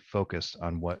and really focused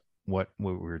on what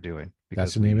we were doing, That's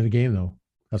because the name of the game, though.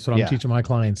 That's what I'm yeah, teaching my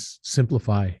clients.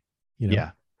 Simplify,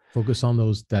 yeah, focus on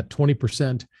that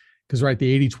 20%. Because, right,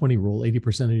 the 80/20 rule,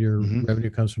 80% of your hmm, revenue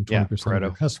comes from yeah, 20% of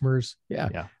your Pareto, customers. Yeah.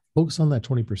 yeah, Focus on that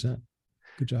 20%.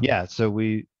 Good job. yeah. So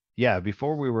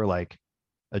before we were like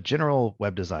a general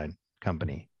web design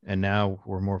company, and now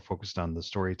we're more focused on the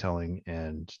storytelling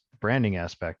and branding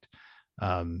aspect.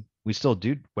 We still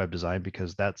do web design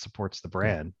because that supports the Yeah.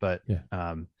 brand, but Yeah.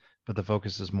 um, but the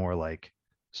focus is more like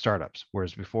startups.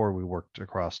 Whereas before we worked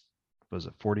across, was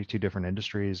it 42 different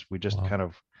industries?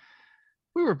 Wow.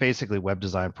 We were basically web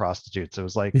design prostitutes. It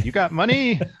was like, you got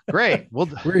money, great, We're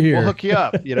we'll here. hook you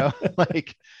up,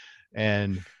 like,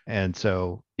 and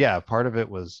so yeah, part of it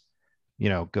was,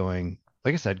 going,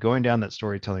 like I said, going down that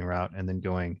storytelling route, and then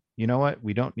going, you know what,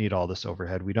 we don't need all this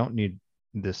overhead. We don't need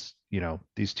this,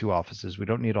 these two offices. We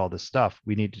don't need all this stuff.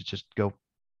 We need to just go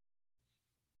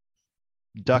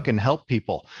Yeah. duck and help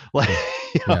people. Like,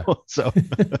 Yeah. Yeah. so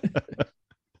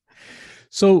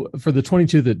So for the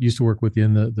 22 that used to work with you,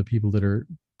 and the people that are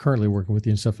currently working with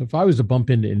you and stuff, if I was to bump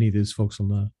into any of these folks on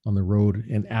the road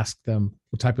and ask them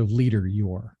what type of leader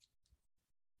you are,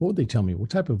 what would they tell me? What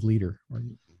type of leader are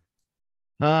you?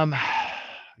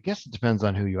 I guess it depends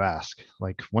on who you ask.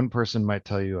 Like one person might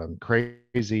tell you I'm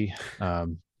crazy.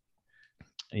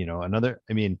 Another,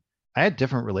 I mean, I had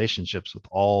different relationships with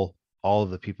all of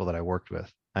the people that I worked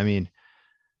with. I mean,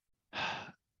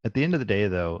 at the end of the day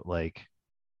though, like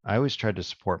I always tried to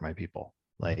support my people.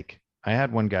 Like I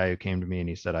had one guy who came to me and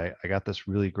he said, I got this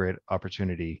really great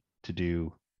opportunity to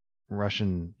do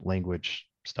Russian language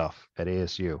stuff at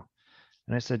ASU.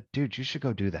 And I said, dude, you should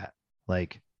go do that.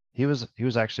 Like he was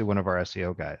actually one of our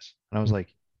SEO guys. And I was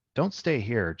like, don't stay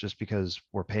here just because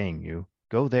we're paying you.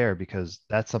 Go there because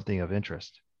that's something of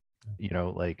interest.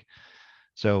 Like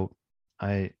so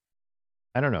I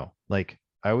I don't know. Like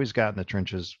I always got in the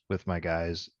trenches with my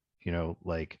guys,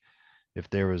 like if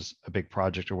there was a big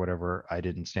project or whatever, I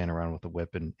didn't stand around with a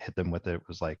whip and hit them with it. It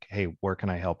was like, hey, where can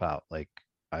I help out? Like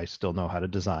I still know how to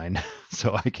design,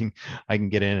 so I can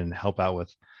get in and help out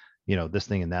with, this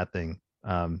thing and that thing.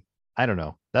 I don't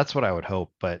know. That's what I would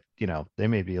hope, but they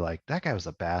may be like, that guy was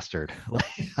a bastard.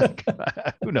 Like,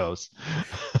 who knows?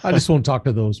 I just won't talk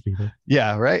to those people.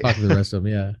 Yeah, right. Talk to the rest of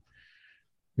them. Yeah.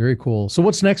 Very cool. So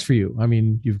what's next for you? I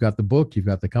mean, you've got the book, you've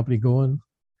got the company going.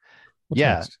 What's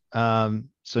Yeah. next?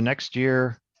 So next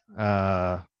year,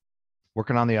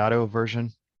 working on the audio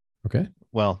version. Okay.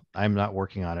 Well, I'm not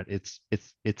working on it. It's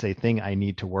a thing I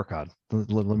need to work on.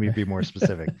 Let me be more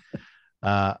specific.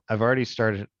 I've already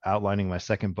started outlining my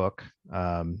second book,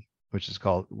 which is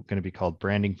going to be called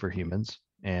Branding for Humans,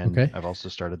 and Okay. I've also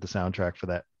started the soundtrack for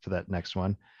that next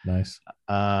one. Nice.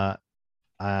 And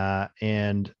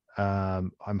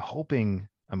I'm hoping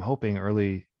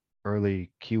early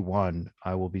Q1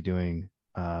 I will be doing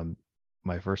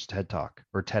my first TED Talk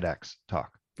or TEDx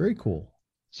talk. Very cool.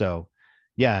 So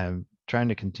yeah, I'm trying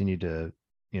to continue to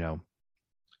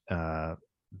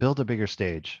build a bigger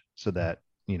stage so that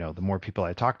the more people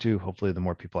I talk to, hopefully the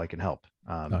more people I can help.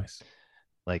 Nice.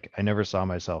 Like I never saw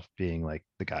myself being like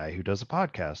the guy who does a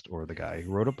podcast or the guy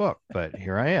who wrote a book, but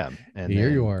here I am. And Here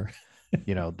then, you are.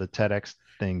 the TEDx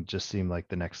thing just seemed like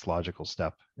the next logical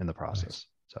step in the process. Nice.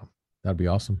 So That'd be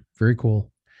awesome. Very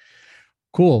cool.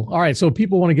 Cool. All right. So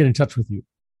people want to get in touch with you.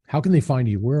 How can they find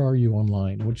you? Where are you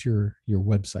online? What's your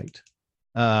website?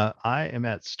 I am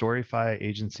at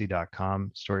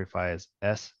storyfyagency.com. Storyfy is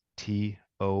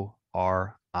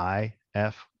STORIFY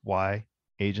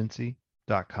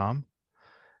agency.com.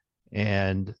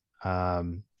 And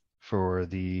for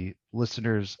the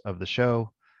listeners of the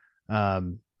show, I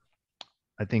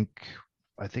think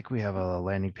we have a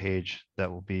landing page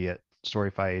that will be at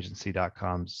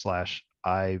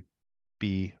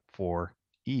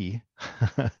storyfyagency.com/IB4E.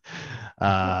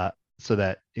 So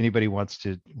that anybody wants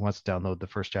to download the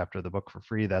first chapter of the book for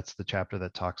free. That's the chapter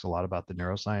that talks a lot about the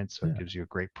neuroscience. So It gives you a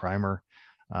great primer.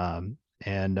 And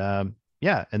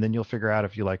then you'll figure out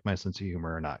if you like my sense of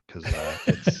humor or not, because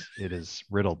it is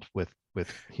riddled with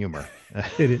humor.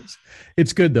 It is.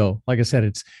 It's good though. Like I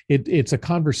said, it's a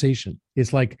conversation.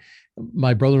 It's like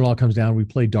my brother-in-law comes down. We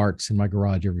play darts in my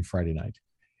garage every Friday night,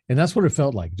 and that's what it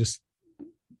felt like. Just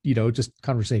just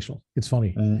conversational. It's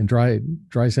funny and dry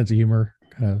sense of humor.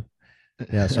 Kind of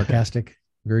sarcastic.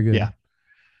 Very good. Yeah.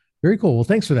 Very cool. Well,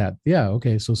 thanks for that. Yeah.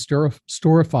 Okay. So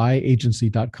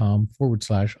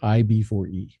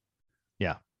storifyagency.com/IB4E.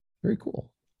 Yeah. Very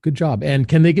cool. Good job. And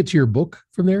can they get to your book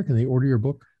from there? Can they order your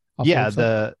book?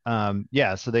 So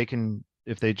they can,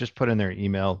 if they just put in their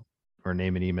email or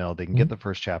name and email, they can get the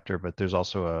first chapter, but there's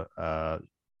also a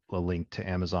link to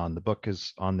Amazon. The book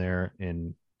is on there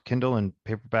in Kindle and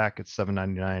paperback. It's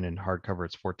 $7.99, and hardcover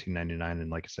it's $14.99. And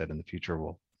like I said, in the future,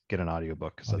 we'll get an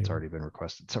audiobook because that's already been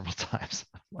requested several times.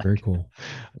 Very cool.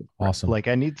 Awesome. Like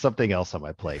I need something else on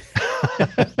my plate.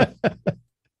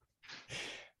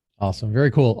 Awesome.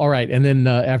 Very cool. All right. And then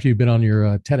after you've been on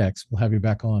your TEDx, we'll have you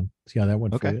back on. See how that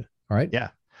went for you. All right.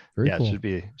 Yeah. Very cool.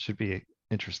 It should be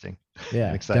interesting.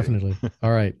 Yeah, definitely.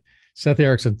 All right. Seth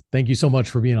Erickson, thank you so much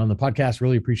for being on the podcast.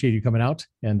 Really appreciate you coming out.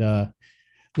 And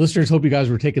listeners, hope you guys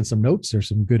were taking some notes. There's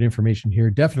some good information here.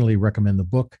 Definitely recommend the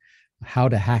book, How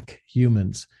to Hack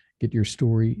Humans. Get your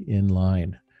story in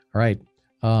line. All right.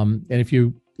 And if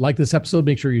you like this episode,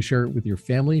 make sure you share it with your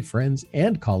family, friends,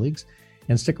 and colleagues,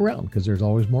 and stick around because there's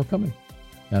always more coming.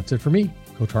 That's it for me,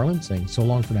 Coach Harlan, saying so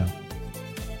long for now.